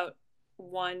talking about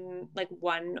one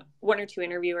or two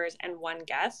interviewers and one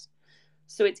guest.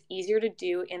 So it's easier to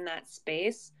do in that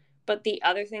space. But the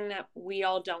other thing that we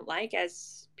all don't like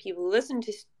as people who listen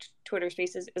to Twitter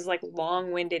Spaces is like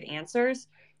long-winded answers.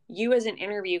 You as an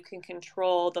interview can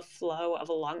control the flow of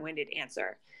a long-winded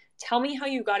answer. Tell me how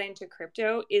you got into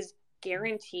crypto is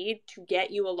guaranteed to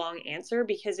get you a long answer,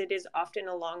 because it is often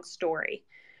a long story.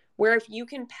 Where if you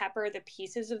can pepper the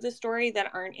pieces of the story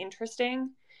that aren't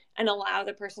interesting and allow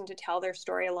the person to tell their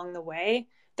story along the way,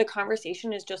 the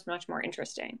conversation is just much more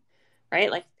interesting,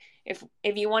 right? Like if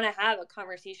you want to have a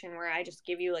conversation where I just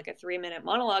give you like a 3-minute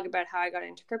monologue about how I got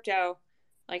into crypto,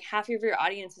 like half of your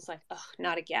audience is like, oh,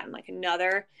 not again, like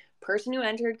another person who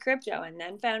entered crypto and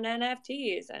then found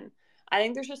NFTs. And I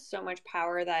think there's just so much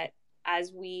power that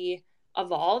as we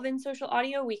evolve in social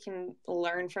audio, we can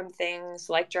learn from things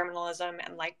like journalism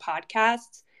and like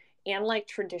podcasts and like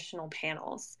traditional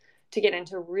panels to get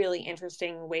into really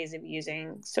interesting ways of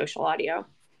using social audio.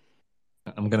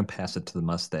 I'm going to pass it to the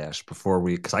mustache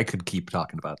because I could keep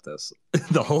talking about this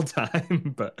the whole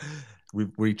time, but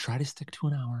we try to stick to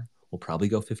an hour. We'll probably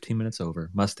go 15 minutes over.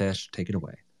 Mustache, take it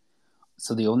away.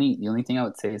 So the only thing I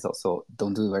would say is also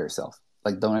don't do it by yourself.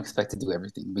 Like, don't expect to do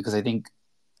everything, because I think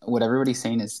what everybody's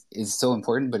saying is so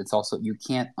important, but it's also, you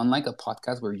can't, unlike a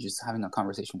podcast where you're just having a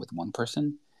conversation with one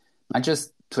person, not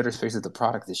just Twitter Spaces, the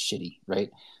product is shitty,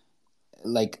 right?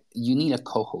 Like, you need a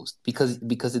co-host because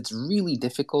it's really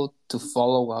difficult to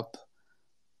follow up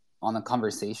on a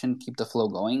conversation, keep the flow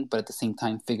going, but at the same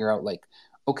time figure out like,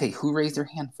 okay, who raised their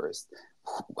hand first?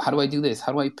 How do I do this?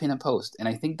 How do I pin a post? And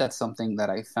I think that's something that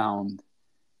I found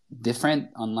different,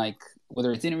 unlike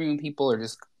whether it's interviewing people or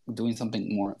just doing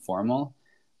something more formal.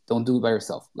 Don't do it by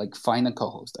yourself. Like, find a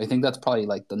co-host. I think that's probably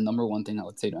like the number one thing I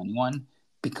would say to anyone,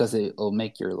 because it'll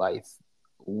make your life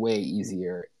way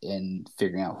easier in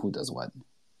figuring out who does what.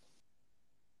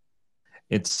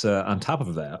 It's on top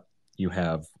of that, you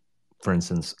have, for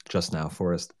instance, just now,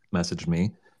 Forrest messaged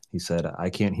me. He said, I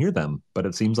can't hear them, but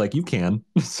it seems like you can.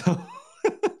 So,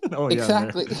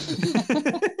 exactly.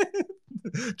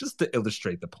 Just to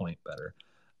illustrate the point better,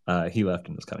 he left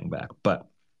and is coming back. But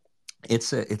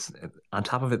it's on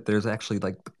top of it, there's actually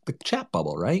like the chat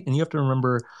bubble, right? And you have to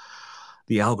remember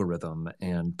the algorithm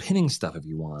and pinning stuff if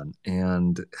you want.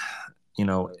 And,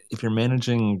 if you're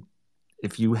managing,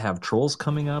 if you have trolls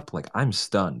coming up, like, I'm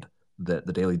stunned that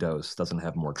the Daily Dose doesn't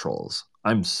have more trolls.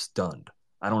 I'm stunned.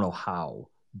 I don't know how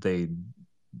they,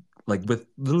 like, with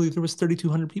literally there was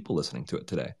 3,200 people listening to it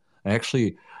today.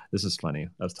 This is funny.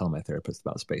 I was telling my therapist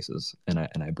about Spaces, and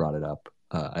I brought it up.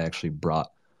 I actually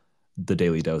brought the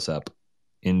Daily Dose up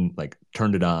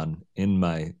turned it on in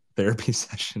my therapy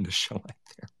session to show my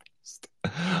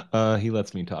therapist. He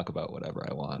lets me talk about whatever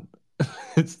I want.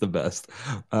 It's the best.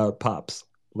 Pops,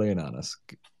 lay it on us.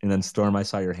 And then Storm, I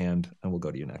saw your hand, and we'll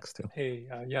go to you next too. Hey,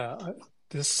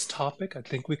 this topic, I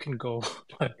think we can go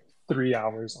like 3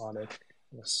 hours on it.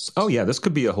 Oh yeah, this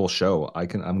could be a whole show. I'm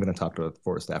going to talk to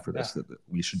Forrest after this that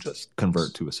we should just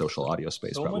convert to a social audio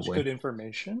space. So probably. Much good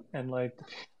information, and like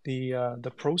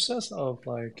the process of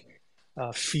like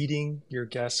feeding your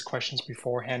guests questions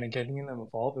beforehand and getting them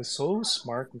involved is so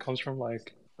smart and comes from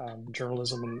like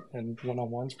journalism and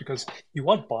one-on-ones, because you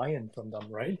want buy-in from them,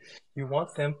 right? You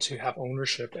want them to have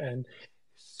ownership, and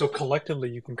so collectively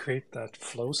you can create that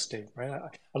flow state, right?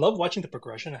 I love watching the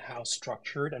progression of how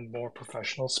structured and more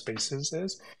professional spaces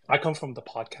is. I come from the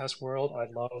podcast world. I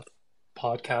love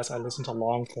podcasts. I listen to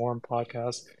long form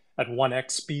podcasts at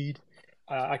 1x speed.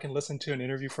 I can listen to an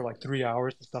interview for like 3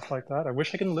 hours and stuff like that. I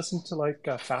wish I can listen to like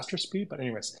faster speed, but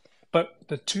anyways. But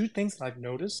the two things that I've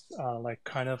noticed, like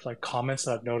kind of like comments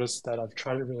that I've noticed that I've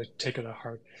tried to really take it to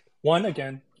heart. One,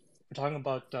 again, we're talking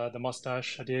about the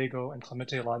mustache, Diego and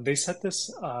Clemente a lot. They said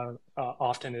this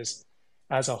often is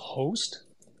as a host,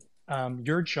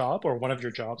 your job or one of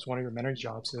your jobs, one of your many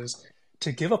jobs is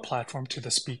to give a platform to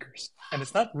the speakers. And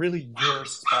it's not really your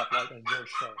spotlight and your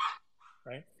show,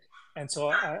 right? And so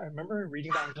I remember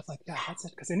reading that and just like, yeah, that's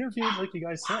it. Because interviewing, like you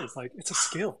guys said, it's like, it's a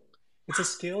skill. It's a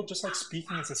skill, just like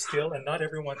speaking is a skill, and not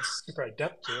everyone's super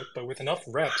adept to it, but with enough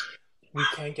reps, we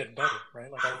can get better, right?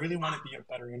 Like I really want to be a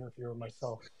better interviewer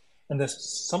myself. And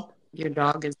there's some. Your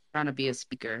dog is trying to be a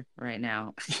speaker right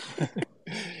now.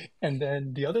 And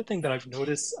then the other thing that I've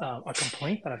noticed, a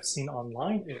complaint that I've seen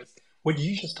online is what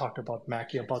you just talked about,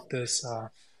 Mackie, about this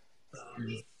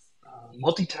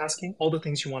multitasking, all the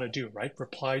things you want to do, right?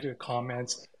 Reply to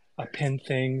comments, pin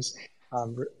things,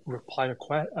 reply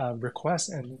to requests.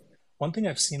 And one thing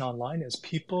I've seen online is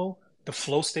people, the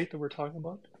flow state that we're talking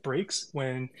about breaks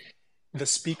when the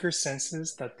speaker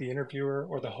senses that the interviewer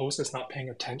or the host is not paying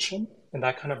attention, and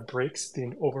that kind of breaks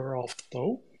the overall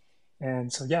flow.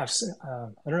 And so, yeah, I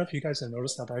don't know if you guys have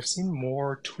noticed that, but I've seen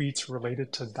more tweets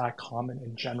related to that comment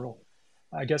in general.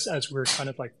 I guess as we're kind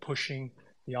of like pushing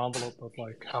the envelope of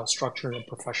like how structured and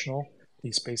professional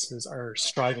these spaces are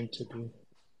striving to be.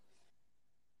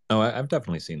 Oh, I've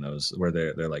definitely seen those where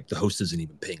they're like the host isn't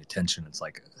even paying attention. It's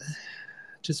like,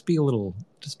 just have a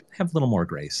little more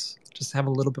grace. Just have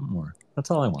a little bit more. That's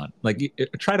all I want. Like,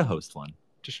 try to host one.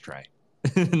 Just try.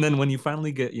 And then when you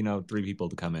finally get, 3 people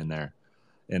to come in there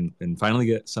and finally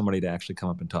get somebody to actually come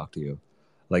up and talk to you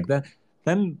like that,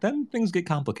 then things get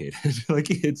complicated. Like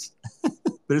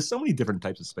there's so many different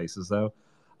types of spaces though.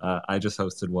 I just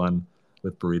hosted one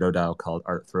with Burrito DAO called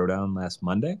Art Throwdown last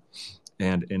Monday.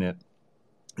 And in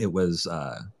it was,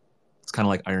 it's kind of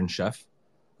like Iron Chef.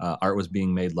 Art was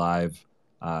being made live.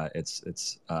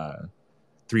 It's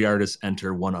 3 artists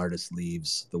enter, 1 artist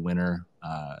leaves, the winner.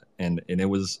 And it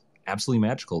was absolutely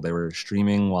magical. They were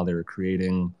streaming while they were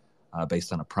creating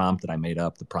based on a prompt that I made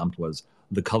up. The prompt was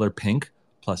the color pink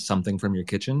plus something from your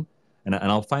kitchen. And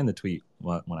I'll find the tweet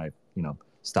when I,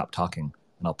 stop talking,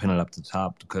 and I'll pin it up to the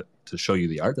top to show you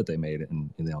the art that they made. And,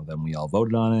 then we all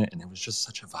voted on it, and it was just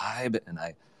such a vibe. And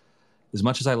as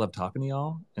much as I love talking to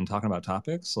y'all and talking about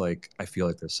topics, like I feel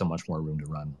like there's so much more room to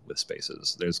run with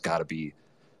spaces. There's got to be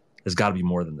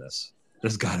more than this.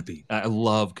 There's got to be. I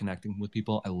love connecting with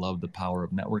people. I love the power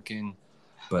of networking,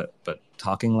 but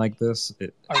talking like this,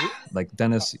 like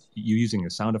Dennis, you using your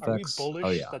sound effects. Are we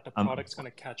bullish that the product's going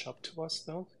to catch up to us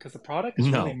though? Because the product is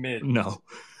really mid. No,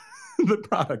 the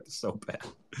product is so bad,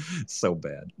 so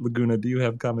bad. Laguna, do you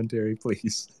have commentary,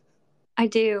 please? I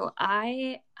do.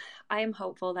 I am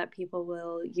hopeful that people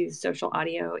will use social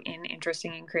audio in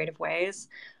interesting and creative ways.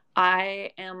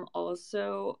 I am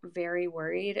also very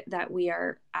worried that we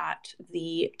are at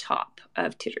the top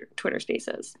of Twitter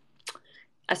Spaces,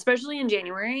 especially in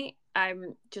January.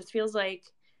 Just feels like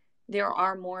there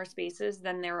are more spaces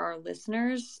than there are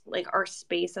listeners. Like our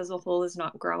space as a whole is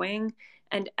not growing,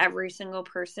 and every single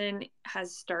person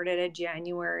has started a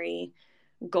January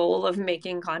goal of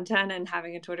making content and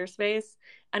having a Twitter space.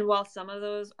 And while some of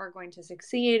those are going to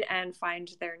succeed and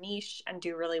find their niche and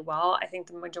do really well, I think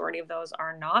the majority of those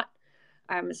are not.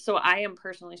 So I am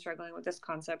personally struggling with this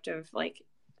concept of like,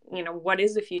 what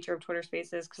is the future of Twitter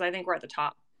spaces? Because I think we're at the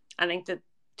top. I think that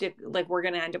we're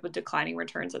going to end up with declining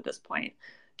returns at this point,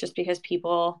 just because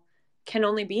people can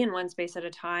only be in one space at a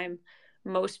time.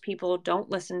 Most people don't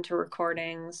listen to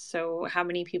recordings. So how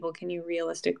many people can you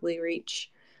realistically reach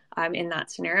in that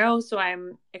scenario? So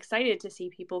I'm excited to see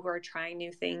people who are trying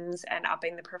new things and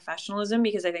upping the professionalism,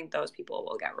 because I think those people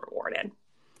will get rewarded.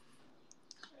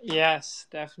 Yes,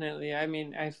 definitely. I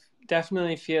mean, I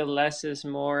definitely feel less is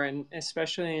more, and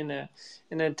especially in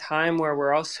a time where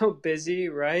we're all so busy,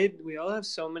 right? We all have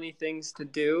so many things to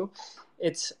do.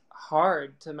 It's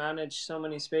hard to manage so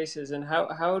many spaces. And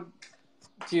how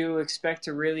do you expect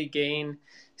to really gain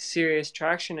serious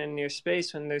traction in your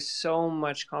space when there's so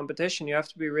much competition? You have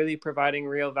to be really providing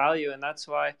real value, and that's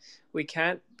why we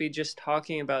can't be just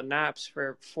talking about naps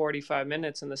for 45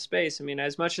 minutes in the space. I mean,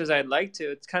 as much as I'd like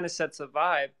to, it kind of sets a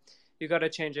vibe. You got to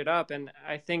change it up, and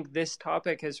I think this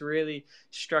topic has really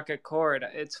struck a chord.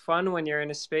 It's fun when you're in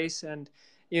a space and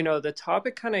the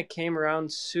topic kind of came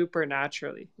around super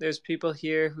naturally. There's people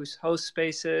here who host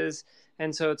spaces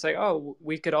And so it's like, oh,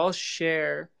 we could all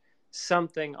share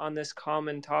something on this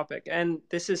common topic. And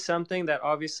this is something that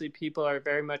obviously people are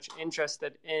very much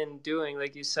interested in doing.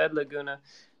 Like you said, Laguna,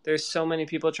 there's so many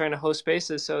people trying to host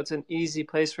spaces, so it's an easy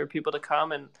place for people to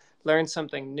come and learn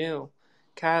something new.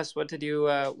 Cass, what did you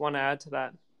want to add to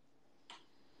that?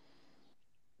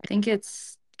 I think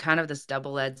it's kind of this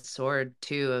double-edged sword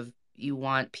too, of you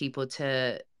want people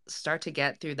to start to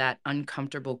get through that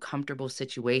comfortable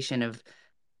situation of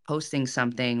posting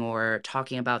something or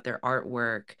talking about their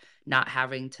artwork, not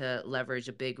having to leverage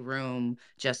a big room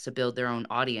just to build their own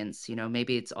audience.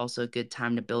 Maybe it's also a good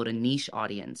time to build a niche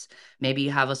audience. Maybe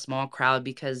you have a small crowd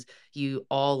because you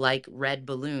all like red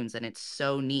balloons and it's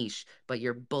so niche, but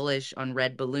you're bullish on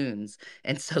red balloons.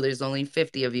 And so there's only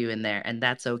 50 of you in there, and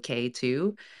that's okay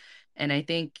too. And I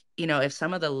think, if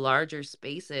some of the larger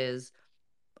spaces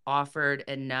offered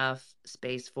enough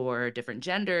space for different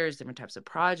genders, different types of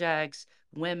projects,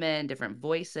 women, different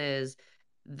voices,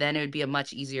 then it would be a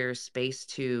much easier space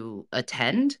to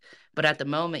attend. But at the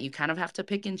moment, you kind of have to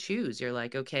pick and choose. You're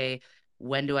like, okay,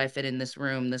 when do I fit in this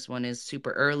room? This one is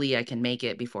super early. I can make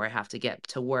it before I have to get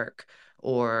to work.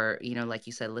 Or, like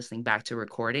you said, listening back to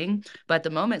recording. But at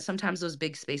the moment, sometimes those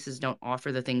big spaces don't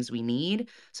offer the things we need.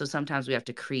 So sometimes we have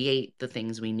to create the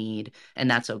things we need, and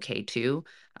that's okay too.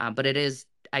 But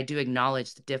I do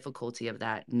acknowledge the difficulty of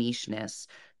that nicheness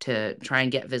to try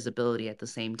and get visibility at the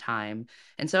same time.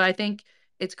 And so I think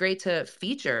it's great to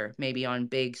feature maybe on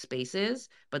big spaces,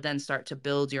 but then start to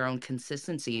build your own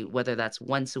consistency, whether that's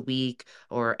once a week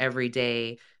or every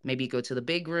day. Maybe go to the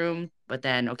big room, but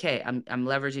then, okay, I'm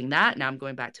leveraging that. Now I'm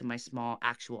going back to my small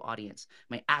actual audience,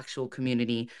 my actual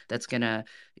community that's going to,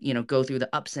 go through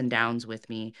the ups and downs with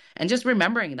me. And just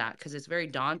remembering that, because it's very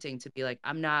daunting to be like,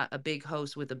 I'm not a big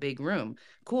host with a big room.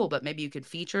 Cool, but maybe you could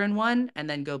feature in one and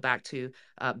then go back to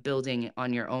building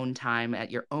on your own time at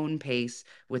your own pace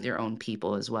with your own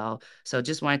people as well. So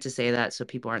just wanted to say that so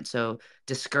people aren't so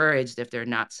discouraged if they're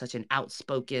not such an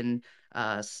outspoken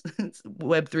Web3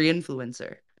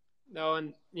 influencer. No,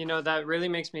 and that really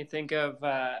makes me think of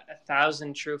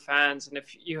 1,000 True Fans. And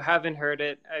if you haven't heard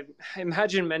it, I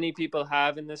imagine many people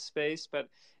have in this space, but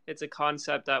it's a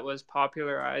concept that was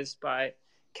popularized by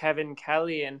Kevin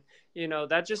Kelly. And,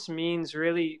 that just means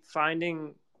really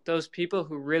finding those people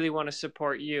who really want to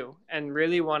support you and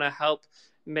really want to help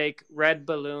make red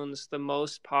balloons the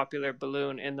most popular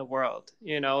balloon in the world.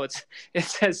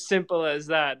 It's as simple as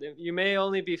that. You may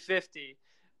only be 50,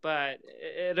 but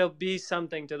it'll be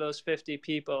something to those 50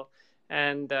 people.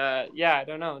 And I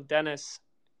don't know, Dennis,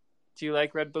 do you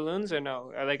like red balloons or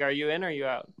no? Or are you in or are you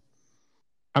out?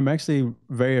 I'm actually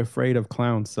very afraid of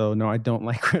clowns, so no, I don't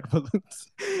like red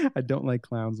balloons. I don't like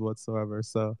clowns whatsoever.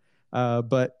 So,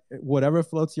 but whatever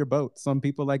floats your boat. Some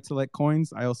people like to collect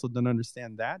coins. I also don't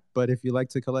understand that. But if you like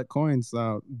to collect coins,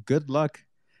 good luck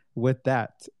with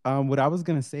that. What I was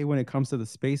gonna say when it comes to the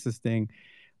spaces thing,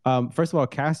 first of all,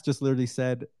 Cass just literally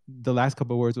said the last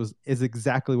couple of words is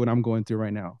exactly what I'm going through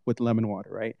right now with Lemon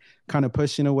Water, right? Kind of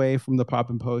pushing away from the Pop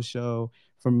and Post show,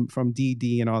 from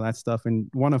DD and all that stuff, and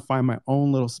want to find my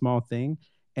own little small thing.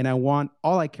 And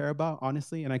all I care about,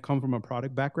 honestly, and I come from a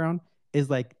product background, is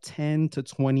like 10 to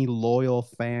 20 loyal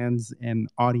fans and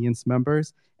audience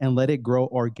members, and let it grow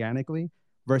organically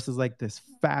versus like this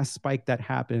fast spike that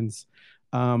happens.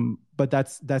 But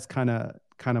that's kind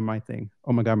of my thing.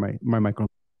 Oh my God, my microphone.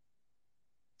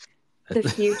 The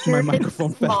future is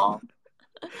small.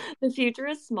 The future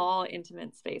is small,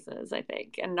 intimate spaces, I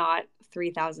think, and not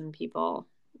 3,000 people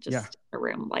just in a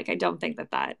room. Like, I don't think that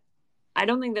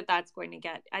that's going to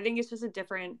get. I think it's just a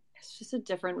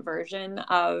different version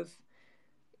of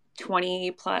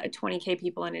 20K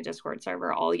people in a Discord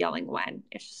server all yelling when.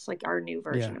 It's just like our new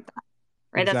version of that,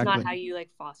 right? Exactly. That's not how you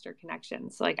foster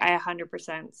connections. So, I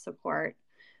 100% support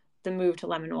the move to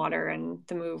Lemon Water and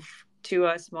the move to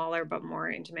a smaller but more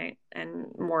intimate and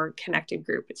more connected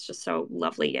group. It's just so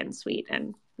lovely and sweet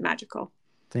and magical.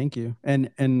 Thank you. And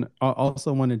I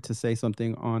also wanted to say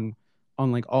something on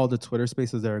all the Twitter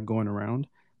spaces that are going around.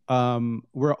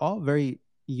 We're all very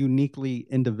uniquely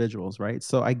individuals, right?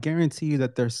 So I guarantee you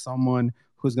that there's someone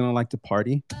who's going to like to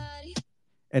party,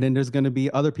 and then there's going to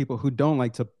be other people who don't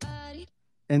like to party.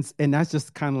 And that's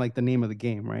just kind of like the name of the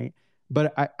game, right?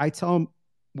 But I tell them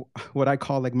what I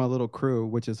call my little crew,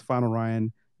 which is Final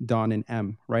Ryan, Don, and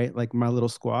M, right? Like my little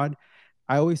squad.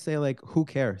 I always say who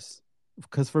cares?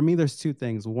 Because for me, there's two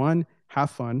things. One, have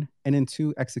fun. And then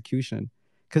two, execution.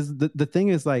 Because the thing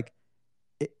is I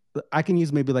can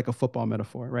use maybe a football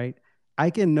metaphor, right? I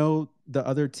can know the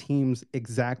other team's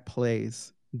exact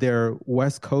plays, their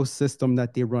West Coast system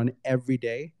that they run every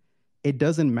day. It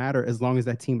doesn't matter as long as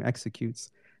that team executes.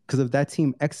 Because if that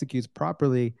team executes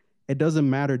properly, it doesn't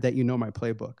matter that you know my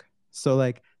playbook. So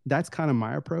like that's kind of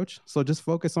my approach. So just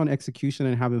focus on execution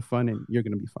and having fun, and you're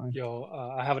gonna be fine. Yo,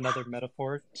 I have another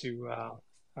metaphor to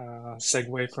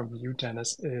segue from you,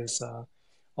 Dennis, is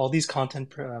all these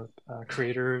content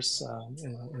creators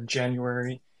in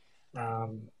January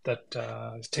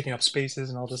that is taking up spaces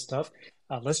and all this stuff.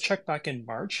 Let's check back in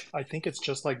March. I think it's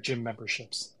just like gym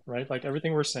memberships, right? Like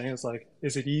everything we're saying is like,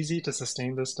 is it easy to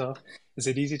sustain this stuff? Is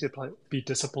it easy to be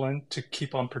disciplined to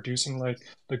keep on producing like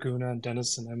Laguna and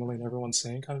Dennis and Emily and everyone's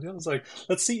saying kind of deal? It's like,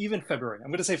 let's see even February. I'm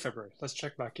going to say February. Let's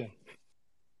check back in.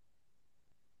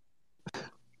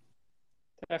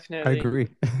 Definitely. I agree.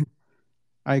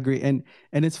 I agree. And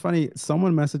it's funny,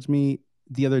 someone messaged me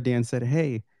the other day and said,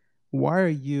 "Hey, why are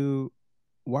you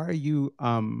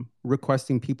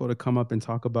requesting people to come up and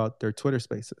talk about their Twitter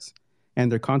spaces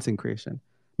and their content creation?"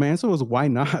 My answer was, why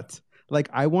not? Like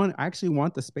I actually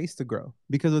want the space to grow,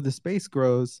 because if the space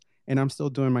grows and I'm still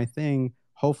doing my thing,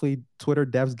 hopefully Twitter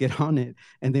devs get on it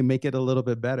and they make it a little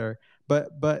bit better.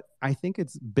 But I think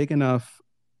it's big enough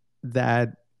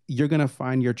that you're going to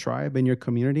find your tribe and your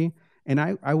community. And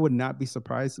I would not be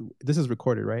surprised. This is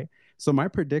recorded, right? So my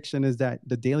prediction is that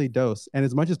the Daily Dose, and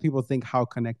as much as people think how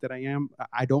connected I am,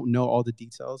 I don't know all the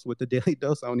details with the Daily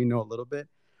Dose. I only know a little bit.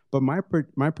 But my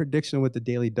prediction with the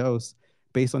Daily Dose,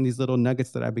 based on these little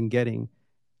nuggets that I've been getting,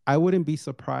 I wouldn't be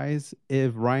surprised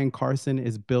if Ryan Carson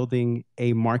is building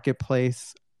a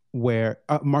marketplace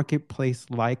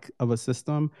like of a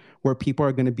system where people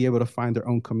are going to be able to find their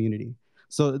own community.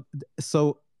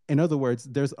 So in other words,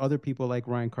 there's other people like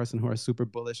Ryan Carson who are super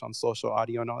bullish on social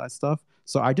audio and all that stuff.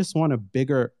 So I just want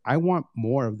I want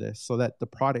more of this so that the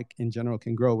product in general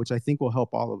can grow, which I think will help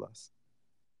all of us.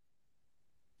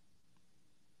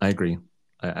 I agree.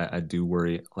 I do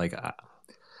worry. Like,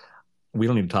 we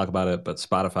don't need to talk about it, but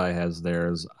Spotify has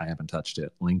theirs. I haven't touched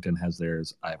it. LinkedIn has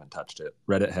theirs. I haven't touched it.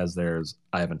 Reddit has theirs.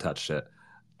 I haven't touched it.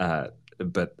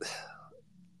 But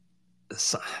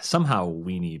somehow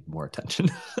we need more attention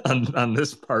on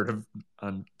this part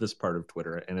of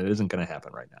Twitter, and it isn't going to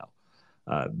happen right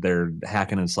now. They're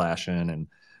hacking and slashing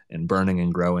and burning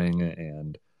and growing,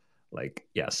 and like,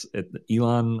 yes,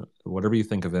 Elon, whatever you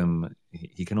think of him,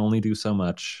 he can only do so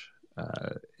much.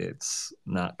 It's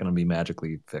not going to be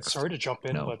magically fixed. Sorry to jump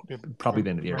in, but probably the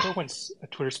end of the year. Remember when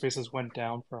Twitter Spaces went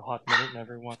down for a hot minute and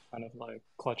everyone kind of like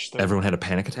clutched their... Everyone had a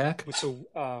panic attack?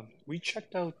 So we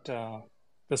checked out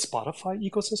the Spotify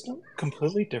ecosystem,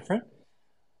 completely different.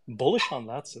 Bullish on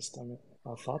that system.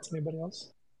 Thoughts, anybody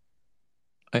else?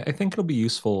 I think it'll be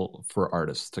useful for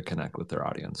artists to connect with their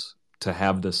audience, to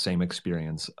have the same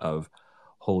experience of,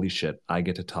 holy shit, I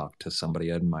get to talk to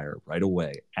somebody I admire right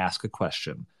away, ask a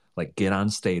question, like get on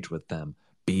stage with them,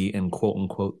 be in quote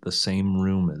unquote the same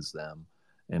room as them,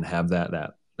 and have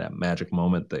that magic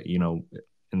moment that, you know,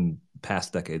 in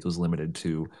past decades was limited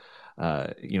to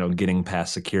getting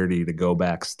past security to go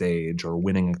backstage, or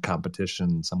winning a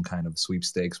competition, some kind of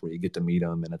sweepstakes where you get to meet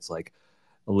them and it's like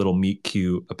a little meet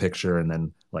cute, a picture, and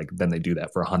then they do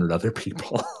that for 100 other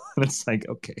people. And it's like,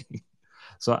 okay.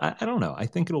 So I don't know. I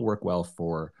think it'll work well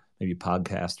for maybe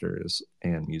podcasters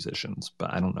and musicians,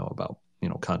 but I don't know about,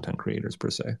 content creators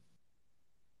per se.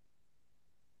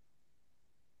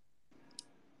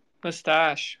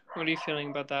 Mustache, what are you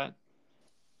feeling about that?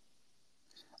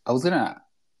 I was gonna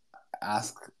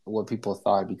ask what people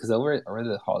thought, because over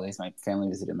the holidays, my family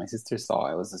visited. My sister saw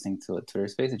I was listening to a Twitter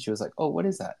space, and she was like, "Oh, what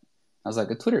is that?" I was like,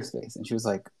 "A Twitter space," and she was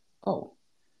like, "Oh,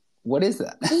 what is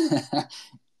that?"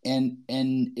 and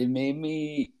it made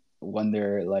me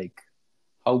wonder, like,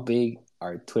 how big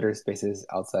are Twitter spaces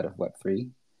outside of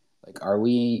Web3? Like, are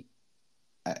we,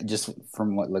 just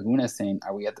from what Laguna is saying,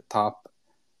 are we at the top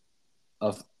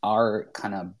of our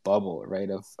kind of bubble,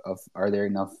 right? Of are there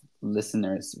enough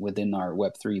listeners within our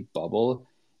Web3 bubble,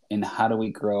 and how do we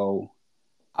grow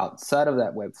outside of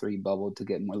that Web3 bubble to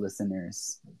get more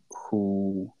listeners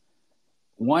who,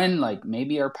 one, like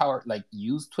maybe are power, like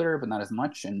use Twitter but not as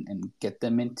much, and get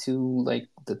them into like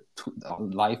the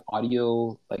live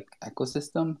audio like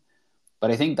ecosystem. But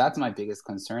I think that's my biggest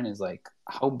concern, is like,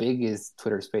 how big is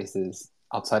Twitter Spaces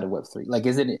outside of Web3? Like,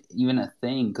 is it even a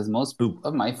thing? Because most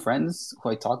of my friends who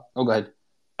I talk... Oh, go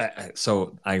ahead.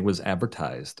 So I was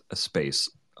advertised a space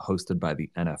hosted by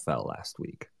the NFL last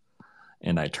week,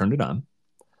 and I turned it on.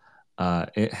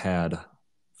 It had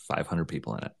 500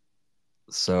 people in it.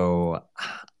 So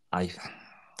I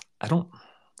don't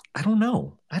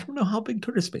know. I don't know how big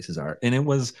Twitter Spaces are. And it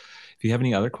was, if you have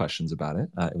any other questions about it,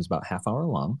 it was about half hour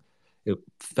long. It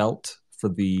felt, for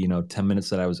the 10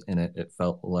 minutes that I was in it, it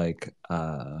felt like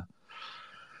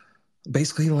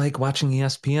Basically like watching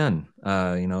ESPN.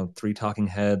 Three talking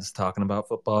heads talking about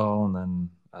football, and then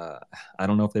I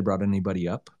don't know if they brought anybody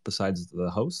up besides the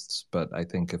hosts, but I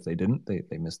think if they didn't,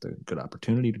 they missed a good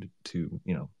opportunity to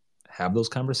have those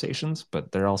conversations.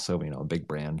 But they're also a big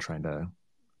brand trying to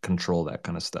control that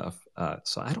kind of stuff.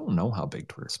 So I don't know how big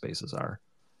Twitter Spaces are.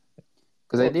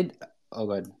 Because I did. Oh,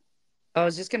 go ahead. I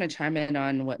was just gonna chime in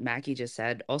on what Mackie just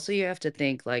said. Also, you have to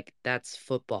think like that's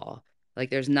football. Like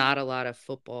there's not a lot of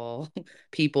football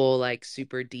people like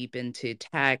super deep into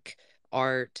tech,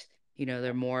 art.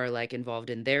 They're more like involved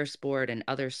in their sport and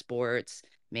other sports.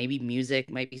 Maybe music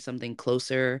might be something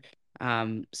closer.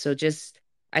 So just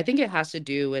I think it has to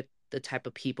do with the type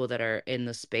of people that are in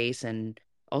the space and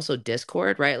also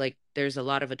Discord, right? Like there's a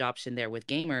lot of adoption there with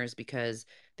gamers because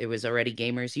there was already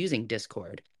gamers using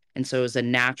Discord. And so it was a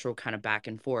natural kind of back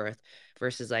and forth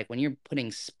versus like when you're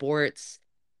putting sports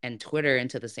and Twitter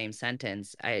into the same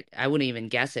sentence, I wouldn't even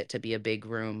guess it to be a big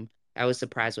room. I was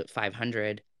surprised with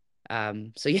 500.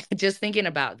 So yeah, just thinking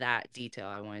about that detail,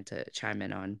 I wanted to chime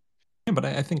in on. Yeah, but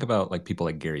I think about like people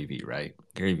like Gary Vee, right?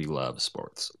 Gary Vee loves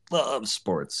sports. Loves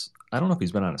sports. I don't know if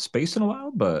he's been on a space in a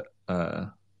while, but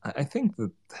I think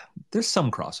that there's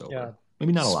some crossover. Yeah.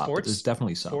 Maybe not a lot, but there's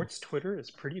definitely some. Sports Twitter is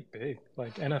pretty big,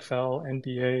 like NFL,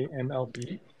 NBA,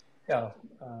 MLB. Yeah.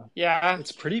 Yeah,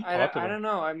 it's pretty popular. I don't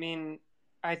know. I mean,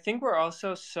 I think we're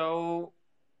also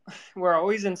we're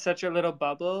always in such a little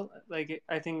bubble. Like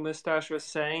I think Mustache was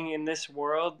saying, in this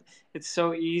world, it's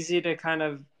so easy to kind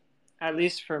of, at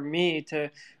least for me, to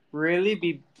really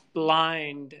be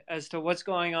blind as to what's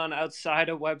going on outside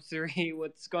of Web3,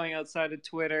 what's going outside of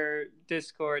Twitter,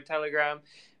 Discord, Telegram.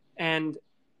 And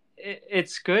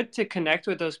it's good to connect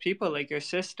with those people like your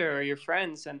sister or your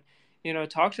friends and,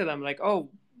 talk to them like, oh,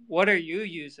 what are you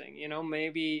using?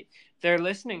 Maybe they're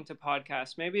listening to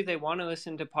podcasts. Maybe they want to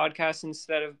listen to podcasts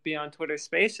instead of be on Twitter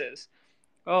Spaces.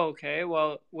 Oh, okay.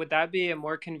 Well, would that be a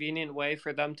more convenient way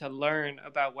for them to learn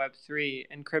about Web3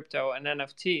 and crypto and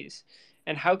NFTs?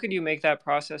 And how could you make that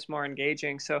process more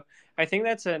engaging? So I think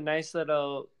that's a nice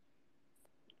little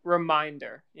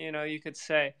reminder, you could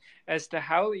say, as to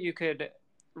how you could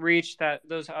reach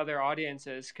those other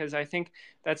audiences, because I think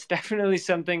that's definitely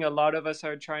something a lot of us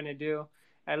are trying to do.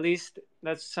 At least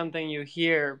that's something you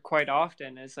hear quite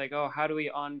often, is like, oh, how do we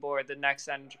onboard the next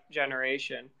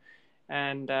generation?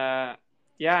 And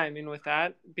yeah, I mean, with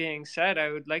that being said,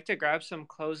 I would like to grab some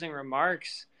closing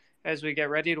remarks as we get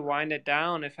ready to wind it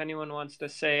down. If anyone wants to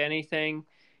say anything,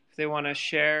 if they want to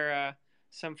share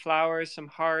some flowers, some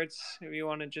hearts, if you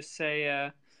want to just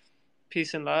say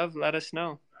peace and love, let us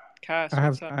know. Cass,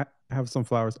 what's up? I have some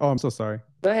flowers. Oh, I'm so sorry.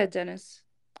 Go ahead, Dennis.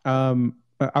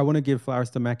 I want to give flowers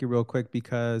to Mackie real quick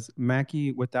because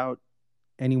Mackie, without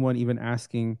anyone even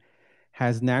asking,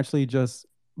 has naturally just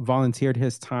volunteered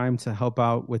his time to help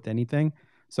out with anything.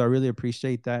 So I really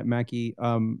appreciate that, Mackie.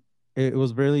 It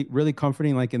was really, really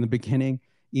comforting, like in the beginning,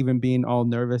 even being all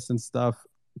nervous and stuff,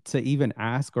 to even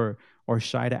ask or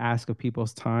shy to ask of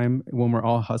people's time when we're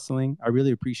all hustling. I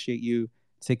really appreciate you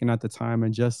taking out the time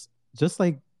and just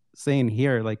like saying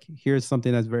here, like, here's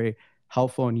something that's very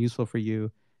helpful and useful for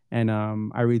you. And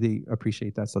I really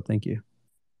appreciate that. So thank you.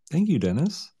 Thank you,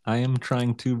 Dennis. I am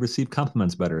trying to receive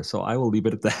compliments better, so I will leave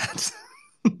it at that.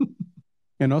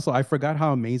 And also, I forgot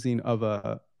how amazing of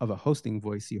a hosting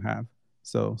voice you have.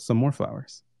 So some more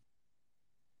flowers.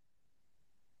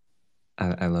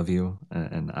 I love you,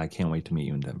 and I can't wait to meet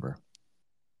you in Denver.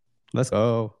 Let's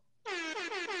go.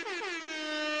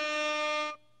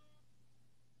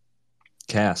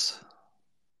 Cass.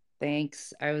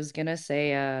 Thanks. I was gonna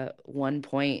say 1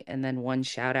 point and then one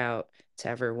shout out to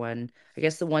everyone. I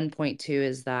guess the 1.2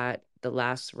 is that the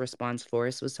last response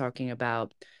Forrest was talking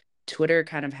about, Twitter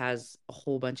kind of has a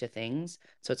whole bunch of things,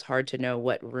 so it's hard to know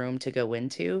what room to go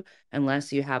into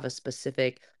unless you have a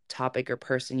specific topic or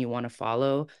person you want to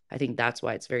follow. I think that's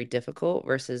why it's very difficult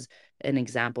versus an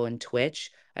example in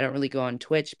Twitch. I don't really go on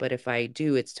Twitch, but if I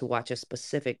do, it's to watch a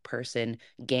specific person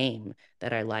game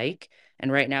that I like.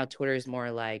 And right now, Twitter is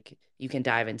more like you can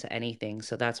dive into anything.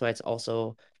 So that's why it's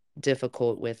also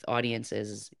difficult with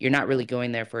audiences. You're not really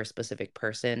going there for a specific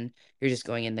person. You're just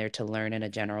going in there to learn in a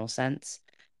general sense.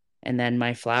 And then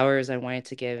my flowers I wanted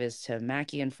to give is to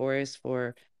Mackie and Forrest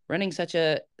for running such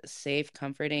a safe,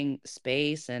 comforting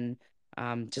space and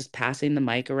just passing the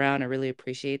mic around. I really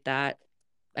appreciate that.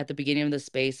 At the beginning of the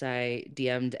space, I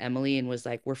DM'd Emily and was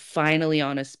like, we're finally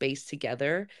on a space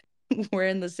together. We're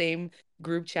in the same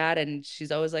group chat and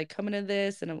she's always like, coming to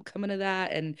this and I'm coming to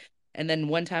that. And And then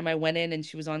one time I went in and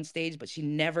she was on stage, but she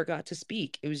never got to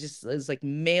speak. It was like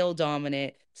male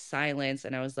dominant silence.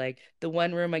 And I was like, the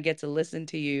one room I get to listen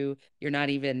to you, you're not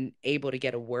even able to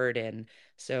get a word in.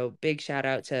 So big shout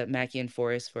out to Mackie and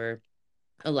Forrest for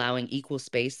allowing equal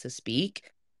space to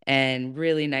speak. And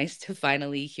really nice to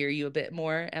finally hear you a bit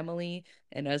more, Emily,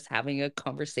 and us having a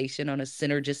conversation on a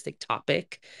synergistic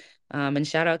topic. And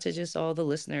shout out to just all the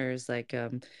listeners, like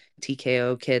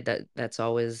TKO Kid, that's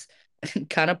always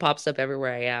kind of pops up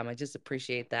everywhere I am. I just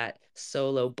appreciate that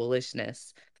solo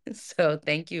bullishness. So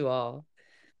thank you all.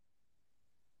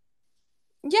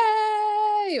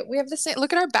 Yay! We have the same.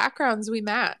 Look at our backgrounds. We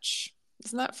match.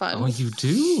 Isn't that fun? Oh, you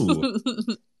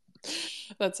do.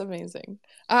 That's amazing.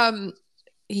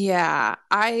 Yeah,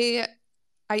 I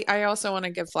also want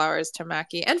to give flowers to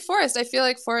Mackie and Forrest. I feel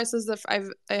like Forrest is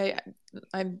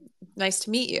I'm nice to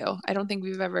meet you. I don't think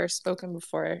we've ever spoken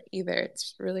before either.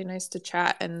 It's really nice to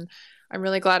chat, and I'm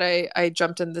really glad I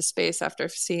jumped in this space after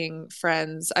seeing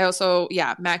Friends. I also,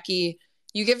 yeah, Mackie,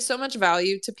 you give so much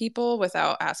value to people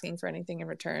without asking for anything in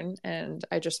return, and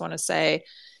I just want to say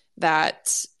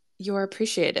that you're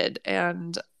appreciated,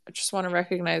 and I just want to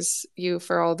recognize you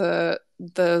for all the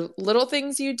little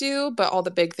things you do, but all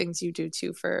the big things you do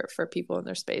too for people in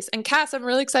their space. And Cass, I'm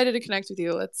really excited to connect with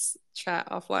you. Let's chat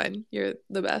offline. You're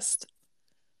the best.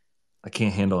 I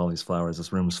can't handle all these flowers.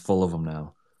 This room's full of them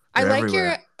now. I They're like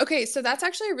everywhere. okay, so that's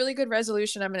actually a really good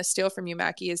resolution I'm going to steal from you,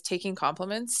 Mackie, is taking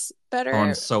compliments better. Oh,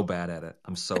 I'm so bad at it.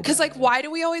 I'm so bad. Because like, why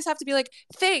do we always have to be like,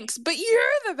 thanks, but you're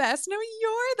the best? No,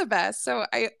 you're the best. So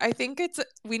I think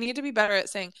we need to be better at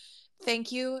saying,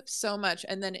 thank you so much,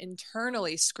 and then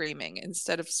internally screaming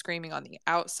instead of screaming on the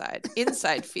outside,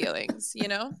 inside feelings. You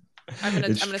know, I'm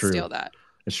gonna steal that.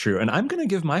 It's true, and I'm gonna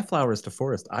give my flowers to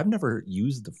Forrest. I've never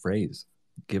used the phrase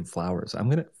 "give flowers."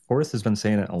 Forrest has been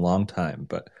saying it a long time,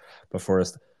 but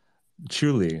Forrest,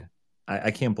 truly,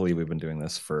 I can't believe we've been doing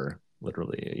this for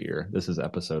literally a year. This is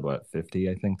episode 50,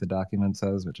 I think the document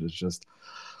says, which is just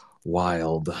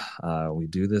wild. We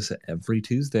do this every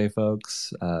Tuesday,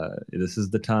 folks. This is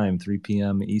the time, 3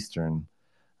 p.m. Eastern.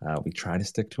 We try to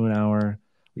stick to an hour.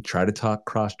 We try to talk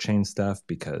cross-chain stuff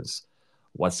because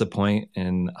what's the point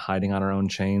in hiding on our own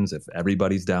chains if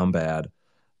everybody's down bad?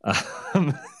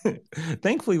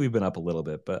 Thankfully, we've been up a little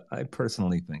bit, but I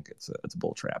personally think it's a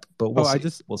bull trap. But I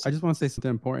just want to say something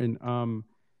important.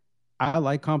 I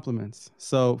like compliments,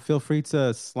 so feel free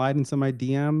to slide into my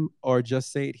DM or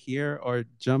just say it here or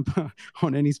jump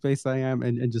on any space I am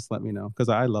and just let me know, because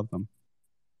I love them.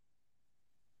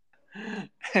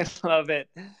 I love it.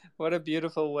 What a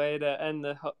beautiful way to end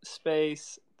the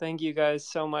space. Thank you guys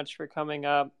so much for coming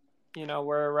up. You know,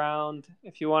 we're around.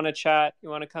 If you want to chat, you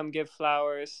want to come give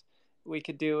flowers, we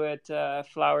could do it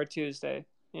Flower Tuesday.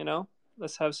 You know,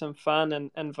 let's have some fun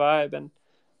and vibe, and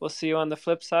we'll see you on the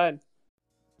flip side.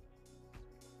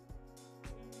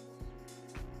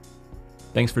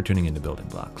 Thanks for tuning into Building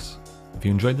Blocks. If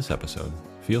you enjoyed this episode,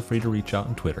 feel free to reach out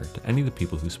on Twitter to any of the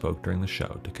people who spoke during the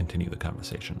show to continue the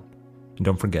conversation. And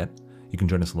don't forget, you can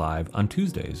join us live on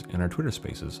Tuesdays in our Twitter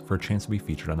Spaces for a chance to be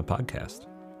featured on the podcast.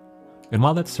 And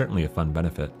while that's certainly a fun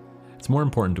benefit, it's more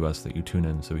important to us that you tune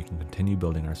in so we can continue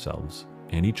building ourselves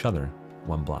and each other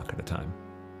one block at a time.